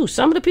that. But shoot,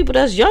 some of the people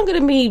that's younger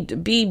than me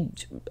be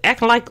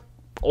acting like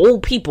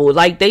old people.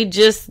 Like they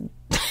just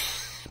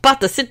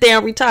about to sit there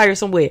and retire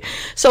somewhere.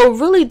 So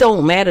it really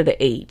don't matter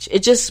the age.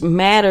 It just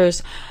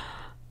matters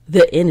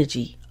the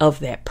energy of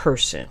that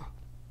person.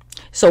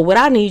 So what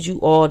I need you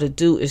all to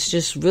do is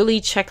just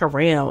really check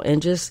around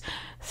and just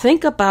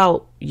think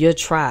about your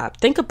tribe.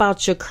 Think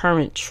about your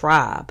current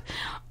tribe.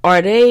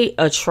 Are they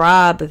a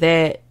tribe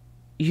that,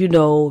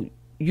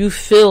 you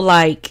feel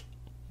like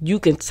you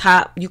can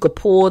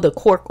pour the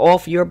cork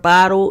off your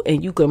bottle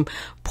and you can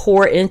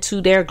pour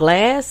into their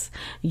glass?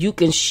 You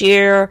can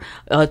share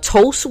a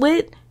toast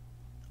with?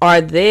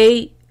 Are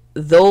they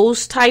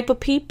those type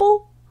of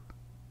people?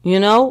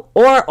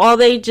 Or are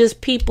they just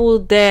people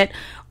that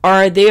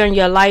are there in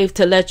your life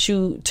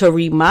to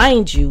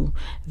remind you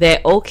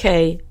that,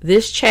 okay,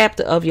 this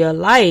chapter of your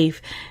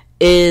life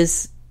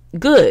is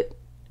good.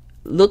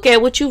 Look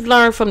at what you've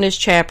learned from this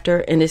chapter,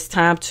 and it's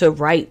time to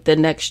write the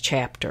next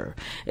chapter.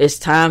 It's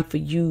time for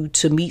you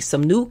to meet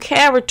some new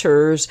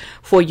characters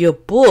for your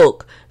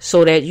book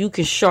so that you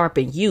can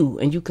sharpen you,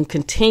 and you can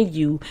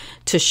continue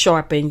to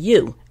sharpen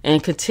you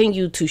and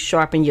continue to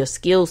sharpen your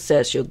skill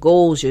sets, your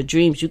goals, your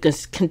dreams. You can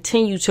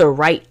continue to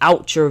write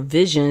out your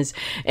visions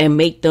and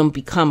make them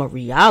become a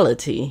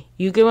reality.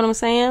 You get what I'm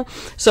saying?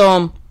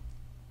 So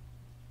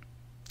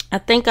I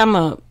think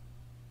I'm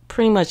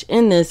pretty much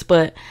in this,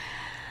 but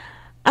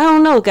I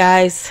don't know,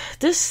 guys.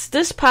 This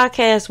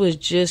podcast was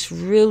just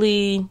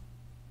really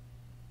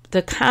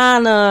the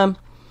kind of,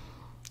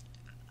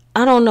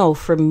 I don't know,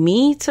 for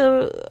me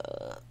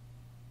to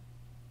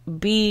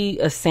be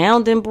a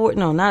sounding board.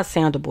 No, not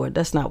sounding board.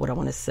 That's not what I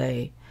want to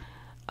say.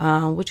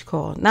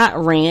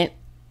 Not rant.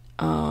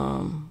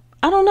 I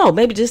don't know.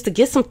 Maybe just to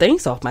get some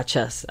things off my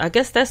chest. I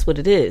guess that's what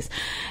it is.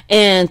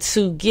 And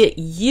to get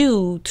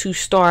you to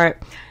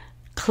start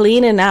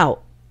cleaning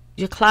out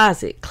your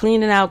closet,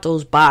 cleaning out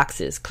those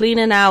boxes,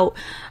 cleaning out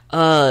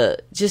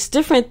just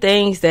different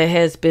things that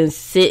has been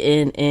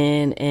sitting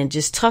and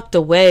just tucked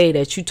away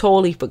that you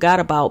totally forgot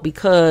about,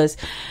 because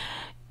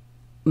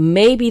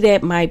maybe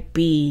that might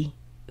be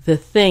the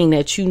thing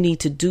that you need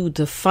to do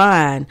to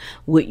find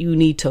what you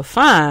need to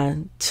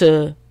find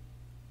to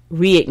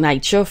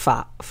reignite your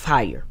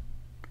fire.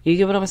 You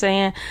get what I'm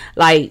saying?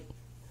 Like,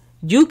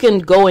 you can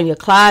go in your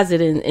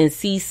closet and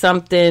see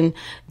something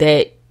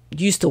that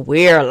used to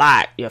wear a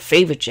lot, your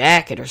favorite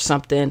jacket or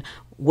something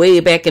way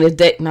back in the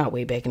day. Not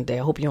way back in the day.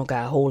 I hope you don't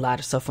got a whole lot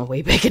of stuff from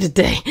way back in the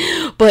day.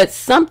 But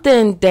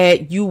something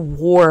that you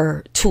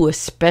wore to a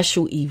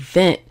special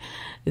event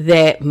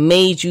that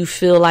made you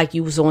feel like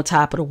you was on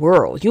top of the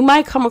world. You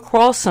might come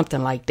across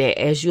something like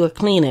that as you're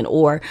cleaning,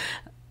 or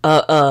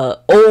a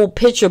old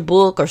picture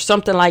book or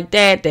something like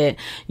that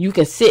you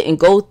can sit and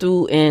go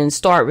through and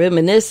start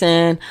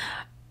reminiscing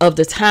of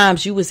the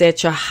times you was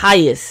at your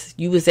highest.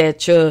 You was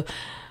at your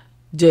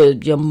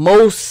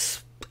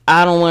most,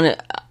 I don't want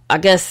to, I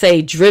guess,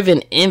 say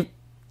driven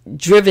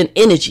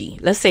energy.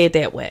 Let's say it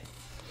that way.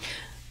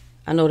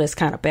 I know that's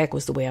kind of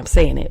backwards the way I'm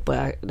saying it,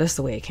 but that's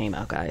the way it came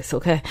out, guys.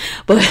 Okay.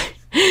 But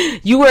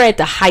you were at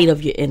the height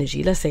of your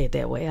energy. Let's say it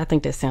that way. I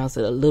think that sounds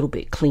a little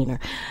bit cleaner.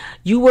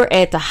 You were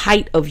at the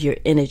height of your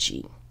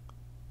energy.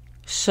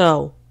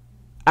 So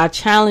I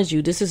challenge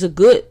you. This is a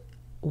good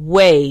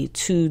way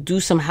to do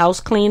some house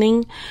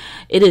cleaning.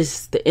 It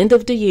is the end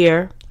of the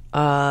year.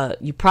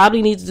 You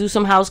probably need to do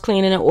some house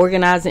cleaning and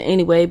organizing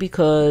anyway,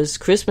 because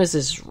Christmas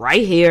is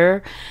right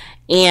here,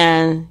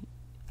 and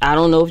I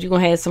don't know if you're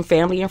going to have some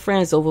family and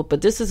friends over,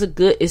 but this is a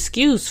good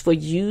excuse for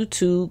you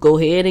to go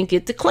ahead and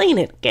get to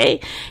cleaning.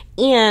 Okay.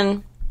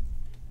 And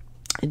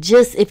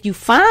just, if you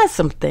find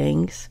some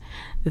things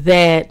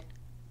that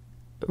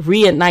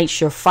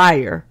reignites your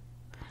fire,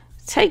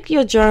 take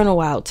your journal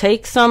out,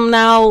 take something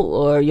out,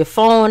 or your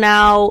phone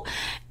out,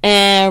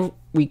 and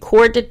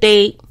record the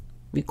date.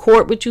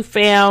 Record what you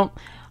found.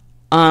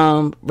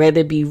 whether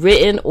it be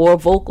written or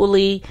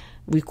vocally.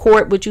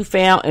 Record what you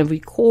found and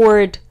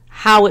record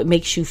how it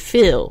makes you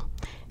feel,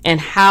 and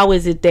how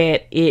is it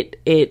that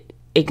it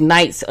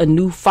ignites a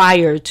new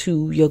fire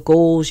to your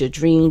goals, your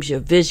dreams, your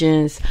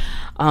visions,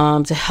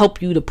 to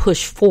help you to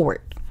push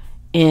forward,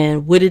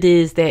 and what it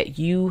is that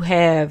you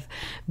have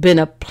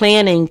been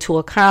planning to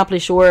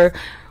accomplish, or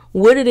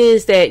what it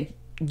is that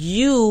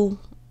you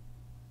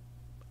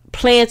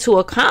plan to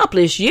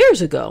accomplish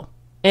years ago.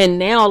 And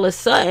now all of a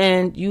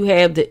sudden you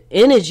have the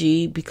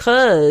energy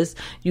because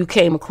you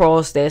came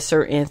across that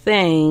certain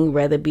thing,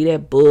 whether it be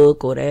that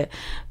book or that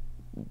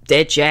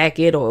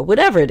jacket or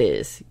whatever it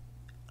is,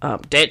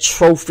 that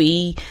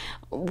trophy,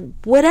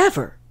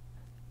 whatever,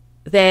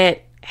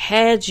 that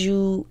had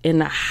you in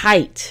the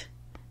height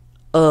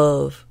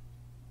of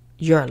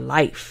your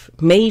life,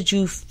 made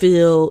you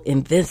feel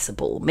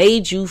invincible,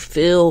 made you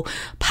feel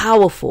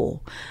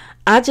powerful.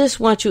 I just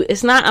want you,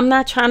 I'm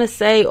not trying to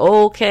say,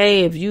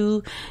 okay, if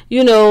you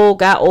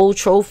got old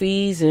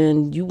trophies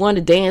and you won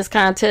a dance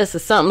contest or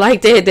something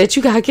like that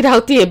you got to get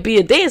out there and be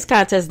a dance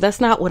contest. That's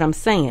not what I'm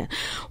saying.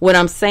 What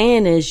I'm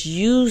saying is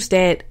use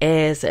that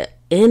as an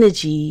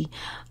energy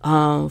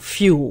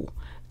fuel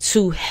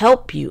to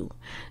help you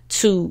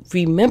to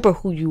remember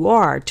who you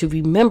are, to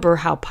remember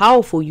how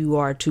powerful you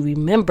are, to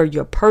remember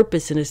your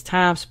purpose in this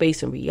time,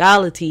 space, and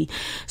reality,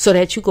 so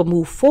that you can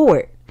move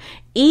forward.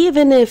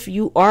 Even if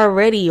you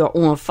already are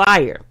on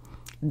fire,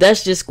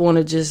 that's just going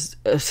to just,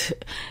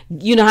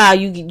 you know how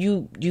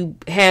you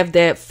have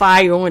that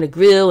fire on the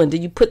grill and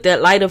then you put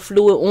that lighter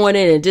fluid on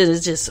it and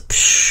it's just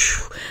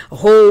a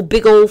whole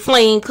big old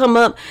flame come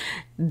up.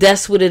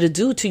 That's what it'll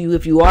do to you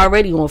if you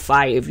already on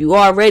fire, if you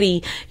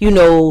already,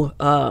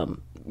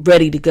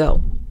 ready to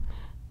go.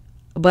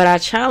 But I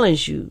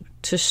challenge you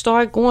to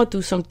start going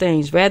through some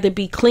things, rather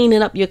be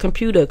cleaning up your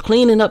computer,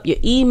 cleaning up your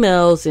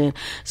emails. And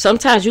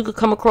sometimes you could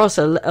come across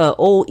a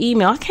old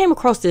email. I came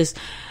across this,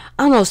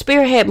 I don't know,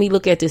 Spirit had me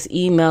look at this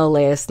email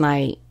last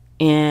night,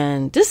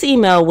 and this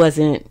email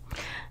wasn't,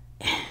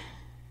 I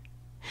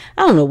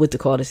don't know what to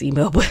call this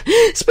email, but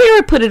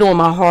Spirit put it on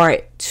my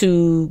heart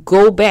to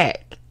go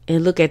back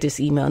and look at this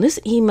email. And this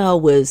email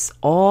was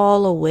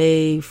all the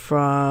way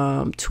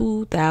from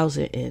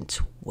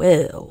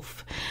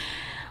 2012.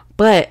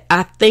 But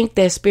I think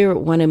that Spirit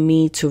wanted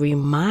me to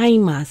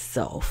remind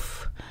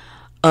myself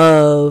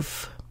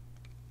of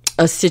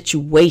a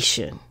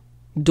situation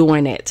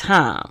during that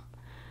time,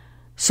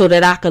 so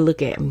that I can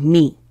look at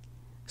me,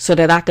 so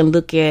that I can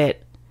look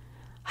at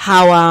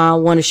how I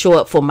want to show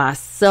up for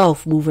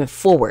myself moving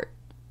forward.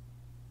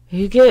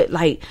 You get,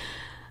 like,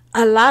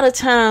 a lot of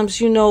times,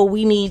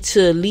 we need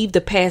to leave the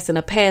past in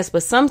the past,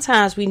 but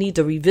sometimes we need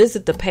to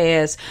revisit the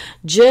past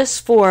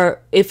just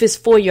for, if it's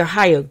for your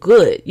higher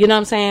good, you know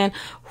what I'm saying?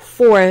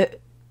 For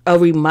a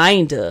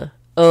reminder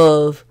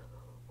of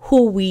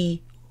who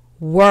we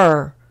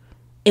were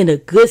in a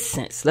good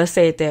sense. Let's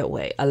say it that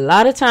way. A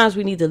lot of times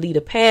we need to leave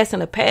the past in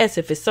the past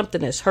if it's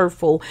something that's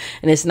hurtful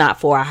and it's not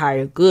for our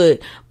higher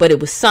good, but it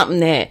was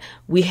something that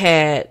we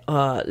had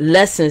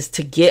lessons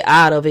to get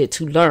out of it,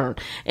 to learn.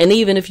 And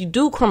even if you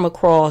do come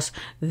across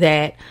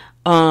that,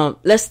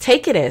 let's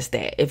take it as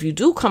that. If you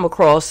do come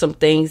across some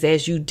things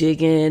as you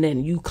dig in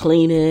and you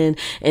cleaning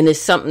and it's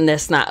something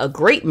that's not a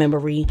great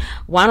memory,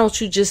 why don't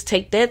you just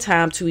take that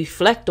time to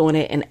reflect on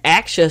it and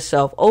ask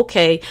yourself,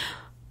 okay,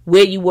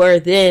 where you were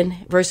then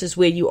versus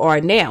where you are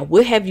now.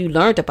 What have you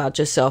learned about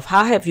yourself?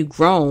 How have you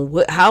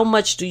grown? How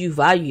much do you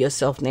value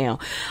yourself now?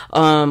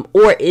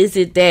 Or is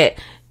it that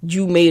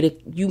you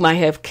might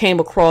have came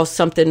across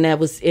something that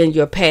was in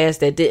your past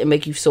that didn't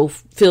make you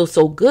feel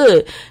so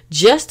good,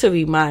 just to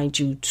remind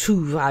you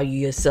to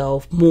value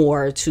yourself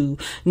more, to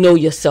know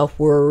your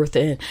self-worth,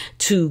 and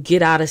to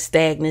get out of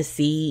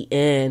stagnancy,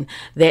 and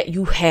that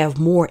you have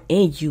more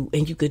in you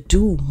and you could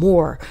do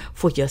more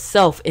for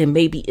yourself, and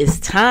maybe it's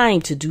time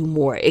to do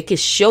more. It could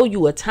show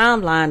you a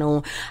timeline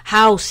on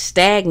how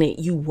stagnant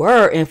you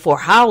were and for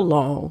how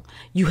long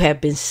you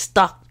have been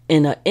stuck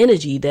in an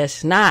energy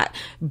that's not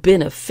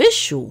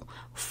beneficial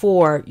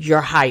for your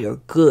higher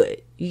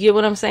good. You get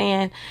what I'm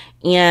saying?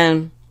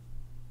 And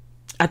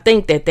I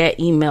think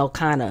that email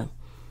kind of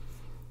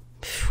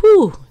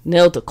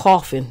nailed the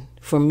coffin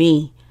for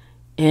me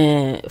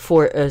and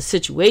for a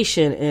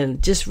situation,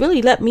 and just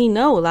really let me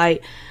know,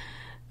 like,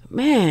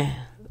 man,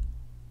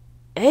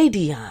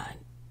 ADionne,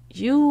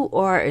 you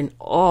are an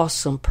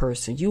awesome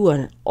person. You are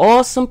an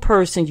awesome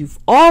person. You've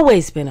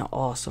always been an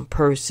awesome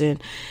person.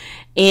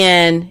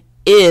 And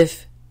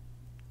if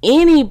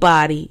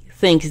anybody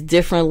thinks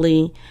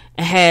differently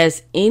and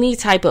has any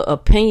type of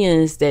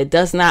opinions that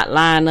does not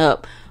line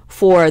up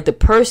for the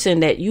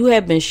person that you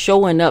have been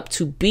showing up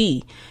to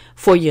be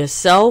for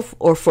yourself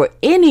or for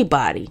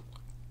anybody,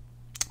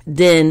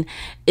 then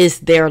it's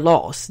their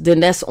loss.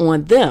 Then that's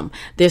on them.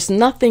 There is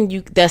nothing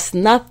you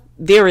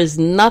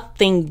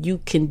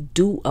can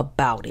do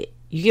about it.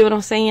 You get what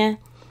I'm saying?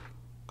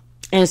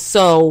 And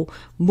so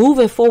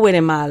moving forward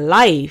in my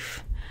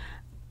life,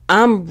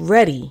 I'm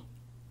ready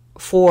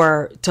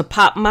to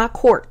pop my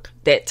cork,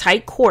 that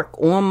tight cork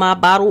on my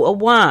bottle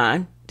of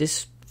wine,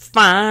 this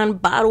fine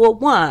bottle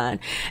of wine,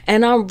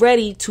 and I'm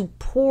ready to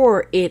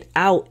pour it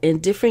out in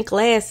different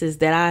glasses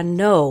that I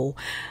know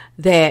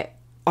that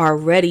are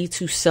ready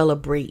to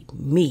celebrate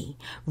me,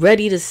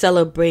 ready to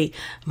celebrate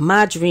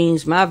my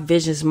dreams, my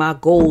visions, my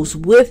goals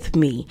with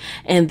me,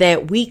 and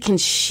that we can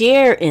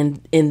share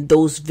in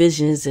those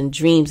visions and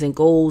dreams and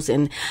goals,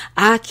 and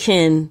I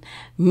can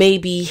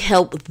maybe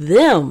help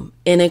them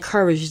and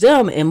encourage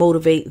them and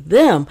motivate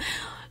them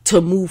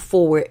to move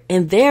forward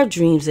in their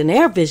dreams and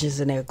their visions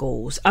and their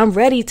goals. I'm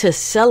ready to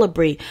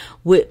celebrate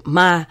with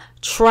my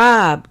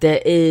tribe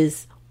that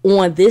is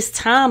on this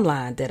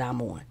timeline that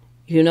I'm on.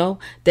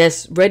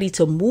 That's ready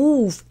to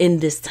move in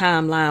this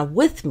timeline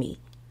with me.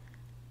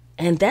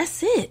 And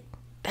that's it.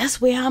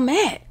 That's where I'm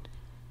at.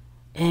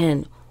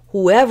 And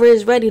whoever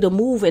is ready to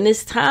move in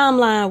this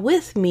timeline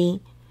with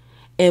me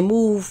and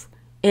move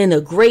in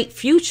a great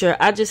future.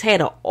 I just had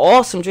an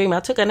awesome dream. I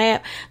took a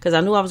nap because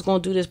I knew I was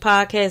going to do this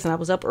podcast, and I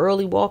was up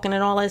early walking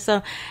and all that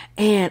stuff.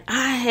 And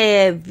I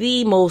had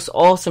the most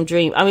awesome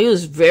dream. I mean, it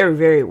was very,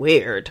 very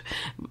weird.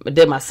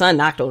 Then my son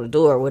knocked on the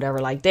door or whatever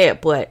like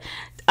that. But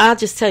I'll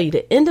just tell you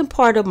the ending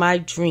part of my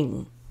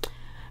dream,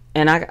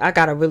 and I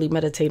got to really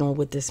meditate on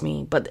what this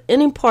means. But the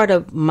ending part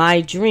of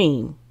my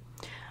dream,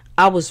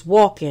 I was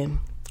walking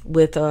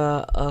with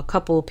a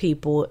couple of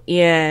people,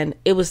 and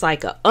it was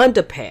like an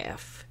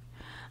underpath.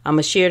 I'm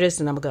going to share this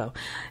and I'm going to go.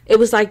 It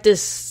was like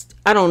this,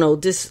 I don't know,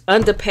 this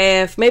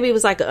underpath. Maybe it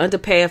was like an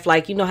underpath,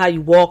 like, you know how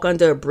you walk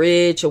under a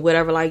bridge or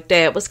whatever like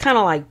that. It was kind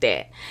of like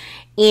that.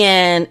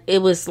 And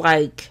it was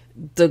like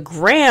the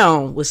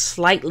ground was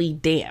slightly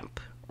damp.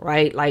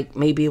 Right? Like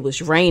maybe it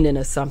was raining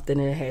or something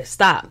and it had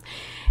stopped.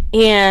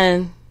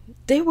 And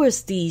there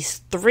was these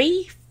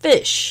 3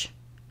 fish,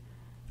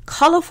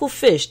 colorful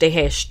fish. They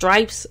had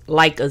stripes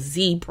like a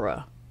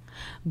zebra,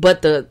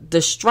 but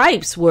the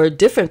stripes were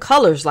different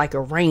colors like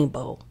a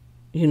rainbow,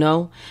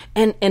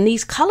 and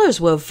these colors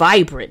were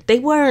vibrant. They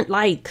weren't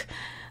like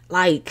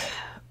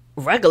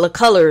regular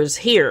colors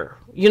here,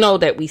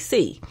 that we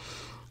see.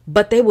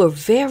 But they were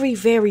very,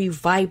 very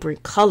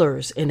vibrant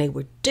colors, and they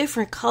were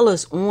different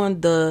colors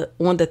on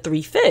the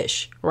 3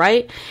 fish,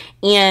 right?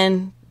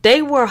 And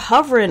they were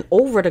hovering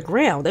over the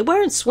ground. They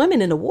weren't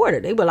swimming in the water.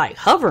 They were like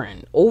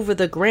hovering over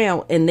the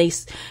ground, and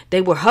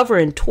they were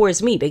hovering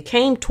towards me. They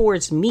came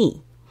towards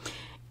me,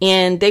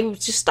 and they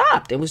just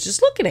stopped and was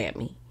just looking at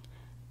me.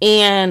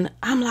 And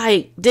I'm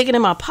like digging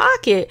in my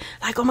pocket,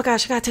 like, oh my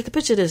gosh, I gotta take a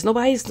picture of this.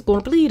 Nobody's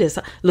gonna believe this.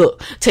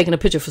 Look, taking a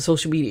picture for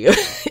social media,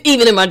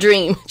 even in my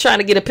dream, trying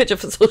to get a picture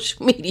for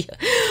social media.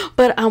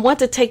 But I want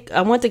to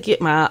get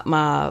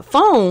my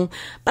phone,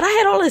 but I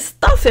had all this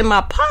stuff in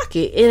my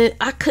pocket and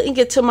I couldn't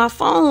get to my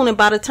phone. And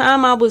by the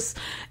time I was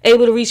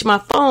able to reach my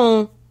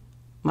phone,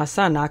 my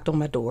son knocked on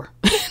my door.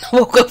 I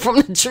woke up from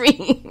the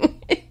dream.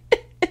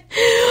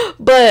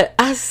 But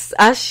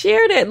I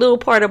share that little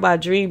part of my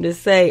dream to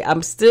say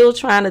I'm still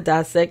trying to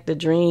dissect the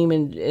dream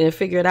and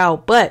figure it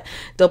out. But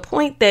the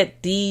point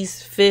that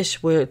these fish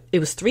it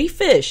was 3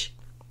 fish.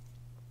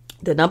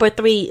 The number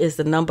 3 is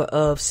the number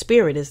of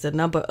spirit, is the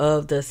number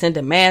of the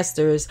ascended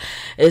masters,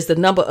 is the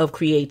number of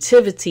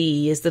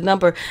creativity, is the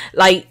number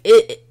like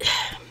it.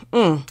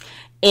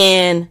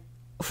 And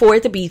for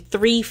it to be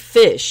 3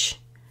 fish,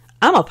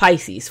 I'm a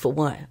Pisces for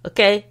one.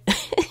 Okay.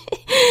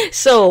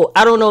 So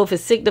I don't know if it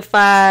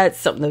signified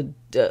something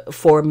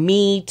for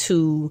me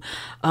to,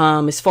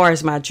 as far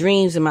as my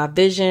dreams and my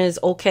visions.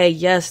 Okay,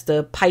 yes,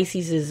 the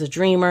Pisces is a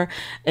dreamer,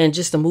 and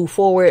just to move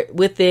forward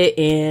with it,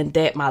 and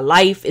that my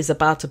life is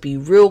about to be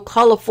real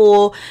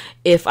colorful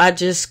if I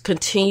just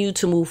continue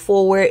to move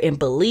forward and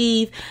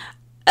believe.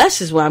 That's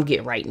just what I'm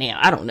getting right now.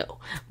 I don't know.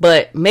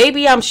 But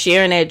maybe I'm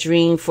sharing that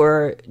dream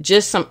for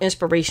just some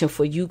inspiration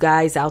for you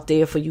guys out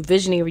there, for you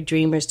visionary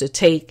dreamers to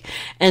take,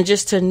 and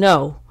just to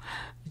know,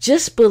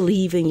 just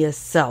believe in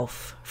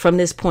yourself from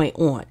this point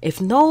on.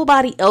 If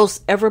nobody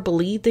else ever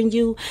believed in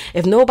you,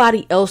 if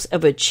nobody else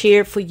ever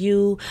cheered for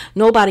you,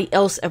 nobody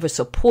else ever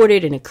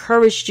supported and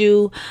encouraged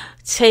you,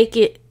 take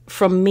it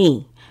from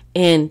me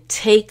and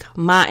take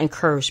my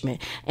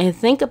encouragement. And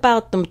think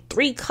about them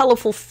 3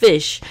 colorful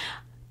fish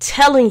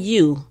telling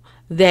you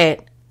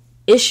that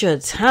it's your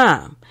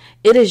time.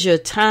 It is your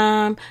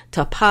time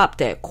to pop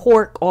that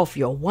cork off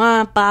your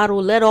wine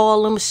bottle. Let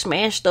all them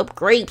smashed up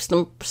grapes,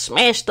 them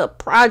smashed up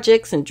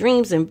projects and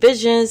dreams and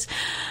visions,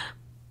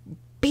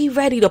 be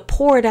ready to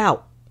pour it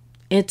out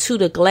into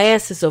the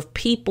glasses of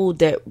people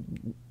that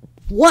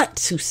want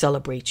to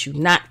celebrate you,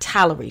 not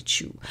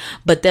tolerate you,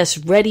 but that's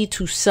ready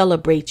to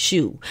celebrate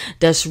you,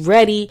 that's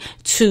ready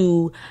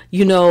to,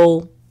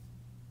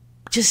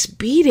 just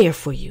be there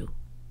for you,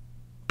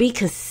 be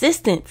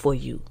consistent for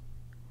you,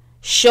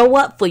 show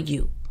up for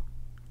you.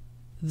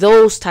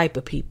 Those type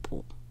of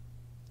people.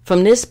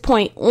 From this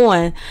point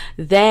on,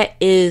 that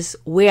is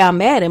where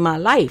I'm at in my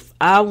life.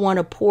 I want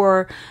to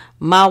pour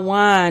my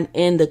wine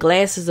in the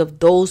glasses of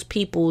those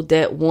people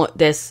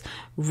that's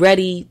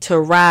ready to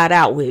ride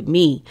out with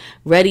me,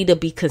 ready to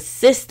be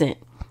consistent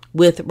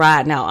with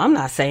riding out. I'm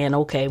not saying,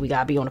 okay, we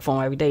got to be on the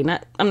phone every day.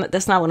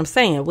 That's not what I'm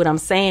saying. What I'm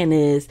saying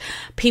is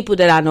people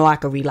that I know I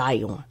can rely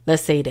on.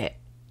 Let's say that.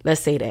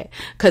 Let's say that.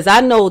 Because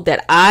I know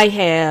that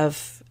I'm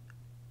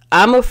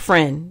a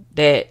friend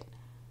that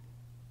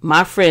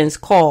my friends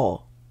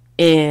call,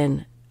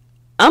 and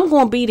I'm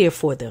going to be there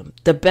for them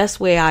the best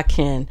way I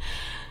can,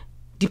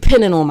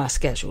 depending on my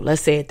schedule.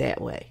 Let's say it that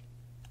way.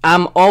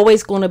 I'm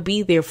always going to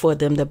be there for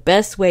them the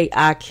best way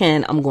I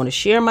can. I'm going to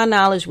share my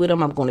knowledge with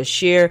them. I'm going to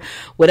share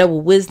whatever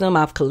wisdom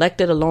I've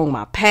collected along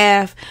my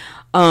path.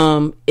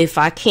 If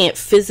I can't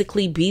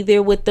physically be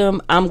there with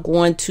them, I'm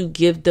going to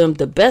give them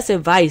the best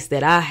advice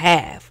that I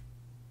have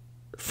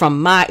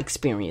from my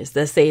experience.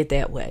 Let's say it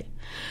that way.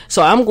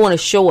 So I'm going to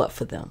show up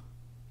for them,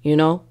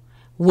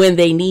 when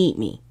they need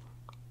me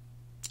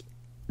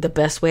the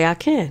best way I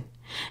can.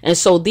 And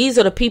so these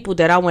are the people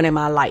that I want in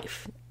my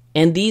life.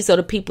 And these are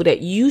the people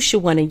that you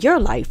should want in your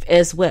life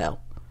as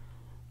well,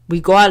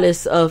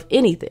 regardless of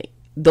anything.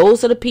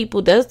 Those are the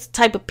people, that's the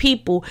type of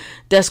people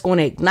that's going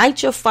to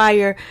ignite your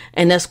fire,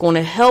 and that's going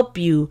to help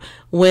you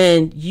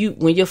when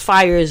your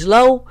fire is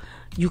low.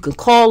 You can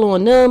call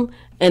on them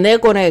and they're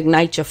going to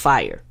ignite your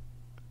fire.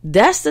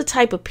 That's the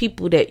type of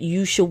people that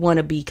you should want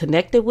to be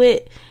connected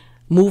with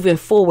moving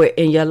forward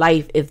in your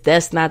life. If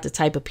that's not the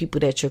type of people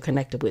that you're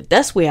connected with,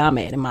 that's where I'm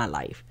at in my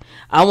life.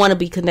 I want to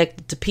be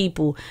connected to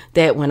people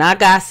that when I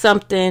got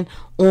something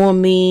on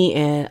me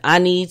and I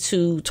need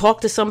to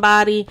talk to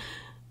somebody,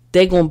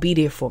 they're going to be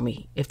there for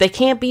me. If they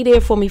can't be there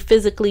for me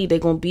physically, they're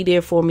going to be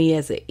there for me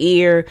as an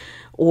ear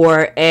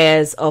or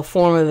as a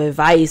form of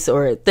advice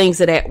or things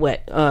of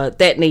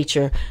that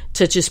nature,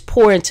 to just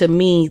pour into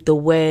me the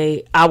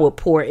way I would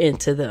pour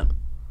into them.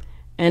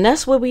 And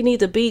that's where we need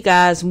to be,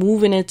 guys,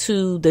 moving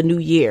into the new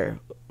year.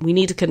 We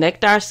need to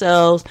connect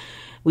ourselves.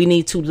 We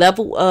need to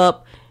level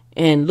up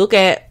and look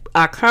at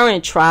our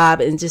current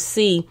tribe and just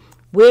see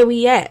where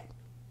we at.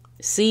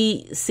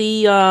 See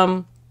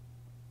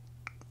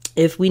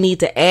if we need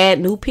to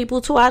add new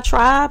people to our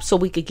tribe so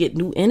we could get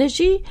new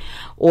energy,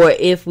 or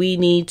if we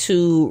need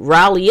to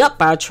rally up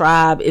our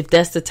tribe, if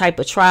that's the type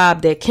of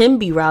tribe that can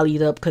be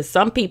rallied up. Because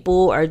some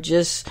people are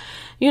just,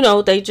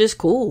 they just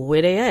cool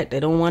where they at. They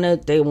don't want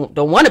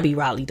to be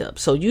rallied up.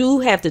 So you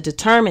have to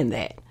determine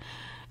that,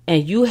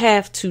 and you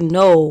have to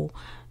know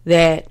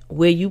that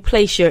where you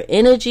place your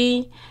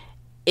energy,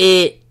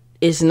 it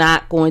is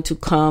not going to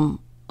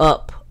come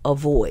up a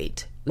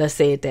void. Let's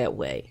say it that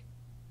way.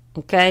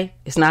 Okay,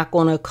 it's not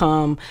going to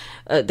come,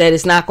 that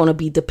it's not going to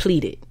be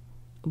depleted.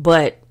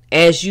 But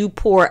as you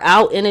pour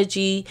out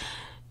energy,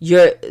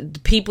 the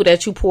people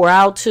that you pour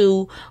out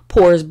to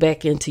pours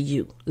back into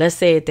you. Let's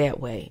say it that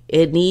way.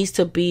 It needs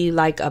to be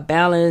like a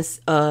balance,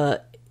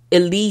 at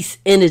least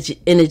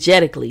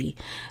energetically.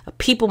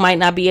 People might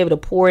not be able to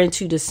pour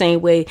into the same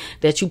way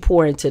that you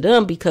pour into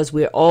them, because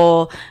we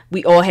all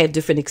have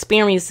different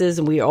experiences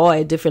and we all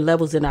at different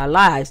levels in our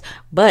lives.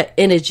 But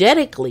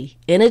energetically,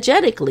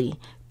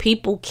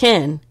 people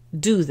can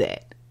do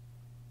that.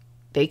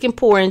 They can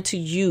pour into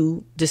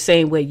you the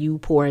same way you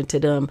pour into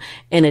them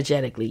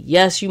energetically.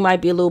 Yes, you might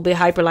be a little bit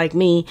hyper like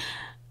me,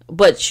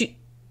 but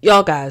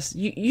y'all guys,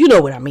 you know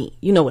what I mean.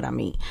 You know what I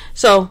mean.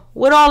 So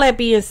with all that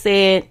being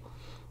said,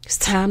 it's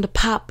time to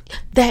pop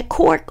that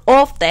cork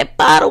off that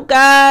bottle,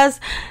 guys.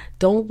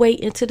 Don't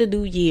wait until the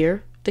new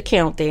year, the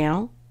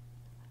countdown.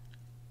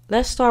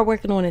 Let's start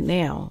working on it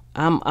now.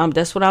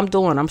 That's what I'm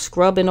doing. I'm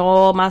scrubbing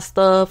all my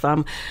stuff.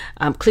 I'm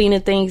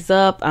cleaning things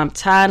up. I'm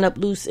tying up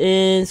loose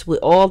ends with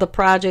all the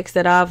projects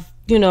that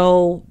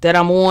that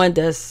I'm on.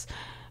 That's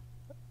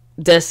on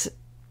this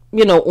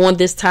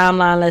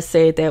timeline. Let's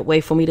say it that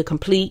way, for me to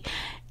complete.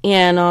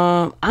 And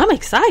I'm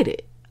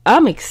excited.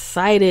 I'm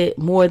excited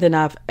more than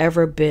I've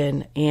ever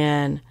been.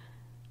 And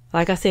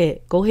like I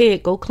said, go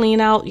ahead, go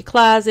clean out your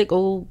closet,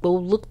 go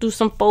look through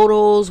some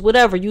photos,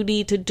 whatever you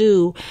need to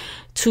do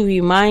to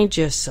remind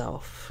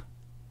yourself.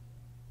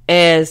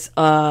 As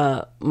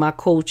my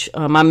coach,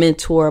 my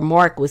mentor,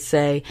 Mark would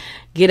say,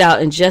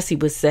 and Jesse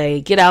would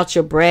say, get out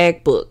your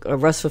brag book, or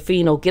Russ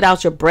Fafino, get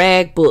out your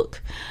brag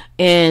book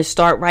and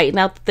start writing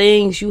out the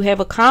things you have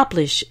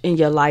accomplished in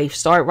your life.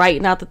 Start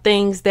writing out the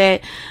things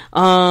that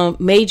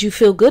made you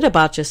feel good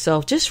about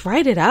yourself. Just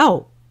write it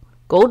out.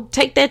 Go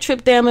take that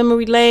trip down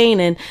memory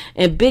lane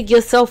and big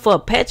yourself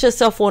up, pat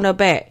yourself on the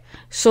back,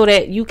 so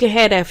that you can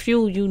have that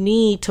fuel you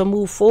need to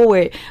move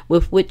forward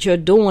with what you're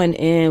doing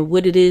and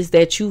what it is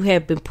that you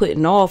have been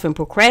putting off and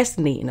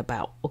procrastinating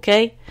about.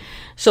 Okay.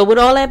 So with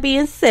all that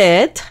being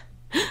said,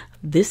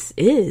 this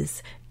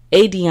is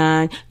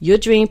ADionne, your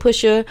dream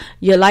pusher,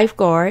 your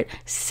lifeguard,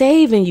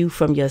 saving you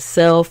from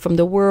yourself, from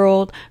the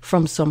world,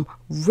 from some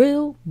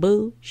real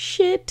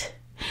bullshit.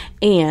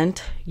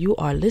 And you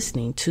are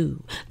listening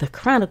to the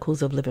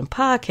Chronicles of Livin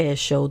podcast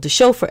show, the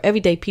show for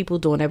everyday people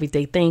doing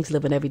everyday things,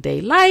 living everyday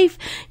life.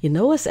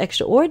 It's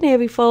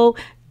extraordinary, folk,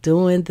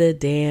 doing the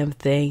damn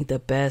thing the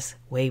best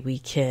way we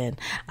can.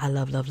 I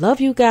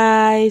love you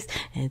guys.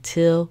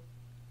 Until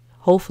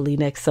hopefully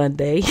next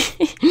Sunday.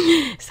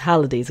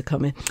 Holidays are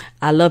coming.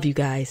 I love you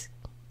guys.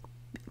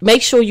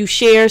 make sure you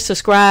share,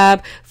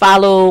 subscribe,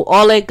 follow,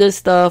 all that good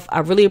stuff. I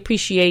really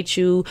appreciate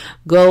you.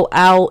 Go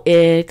out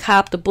and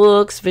cop the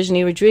books,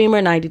 Visionary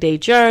Dreamer, 90-Day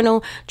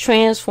Journal,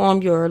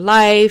 Transform Your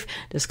Life,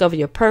 Discover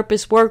Your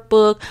Purpose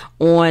Workbook,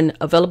 on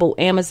available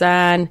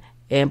Amazon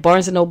and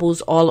Barnes &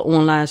 Noble's, all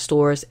online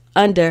stores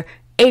under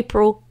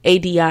April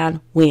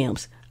ADionne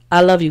Williams.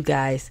 I love you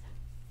guys.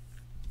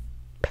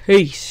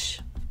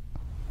 Peace.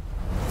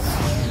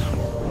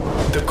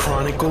 The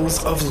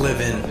Chronicles of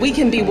Livin. We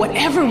can be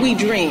whatever we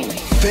dream.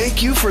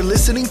 Thank you for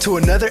listening to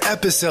another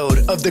episode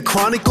of the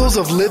Chronicles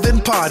of Livin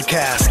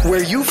podcast,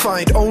 where you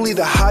find only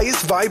the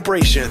highest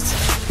vibrations.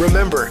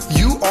 Remember,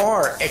 you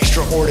are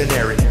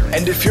extraordinary.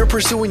 And if you're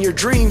pursuing your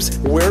dreams,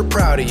 we're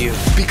proud of you.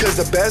 Because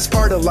the best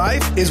part of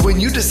life is when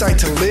you decide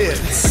to live.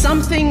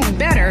 Something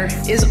better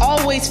is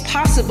always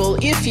possible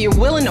if you're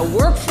willing to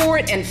work for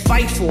it and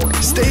fight for it.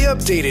 Stay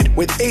updated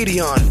with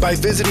ADionne by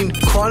visiting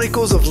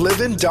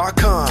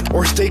chroniclesoflivin.com,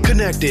 or stay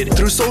connected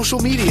through social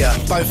media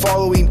by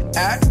following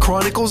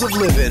 @Chronicles of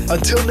Livin.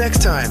 Until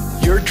next time,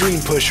 your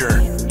dream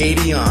pusher,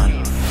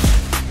 ADionne.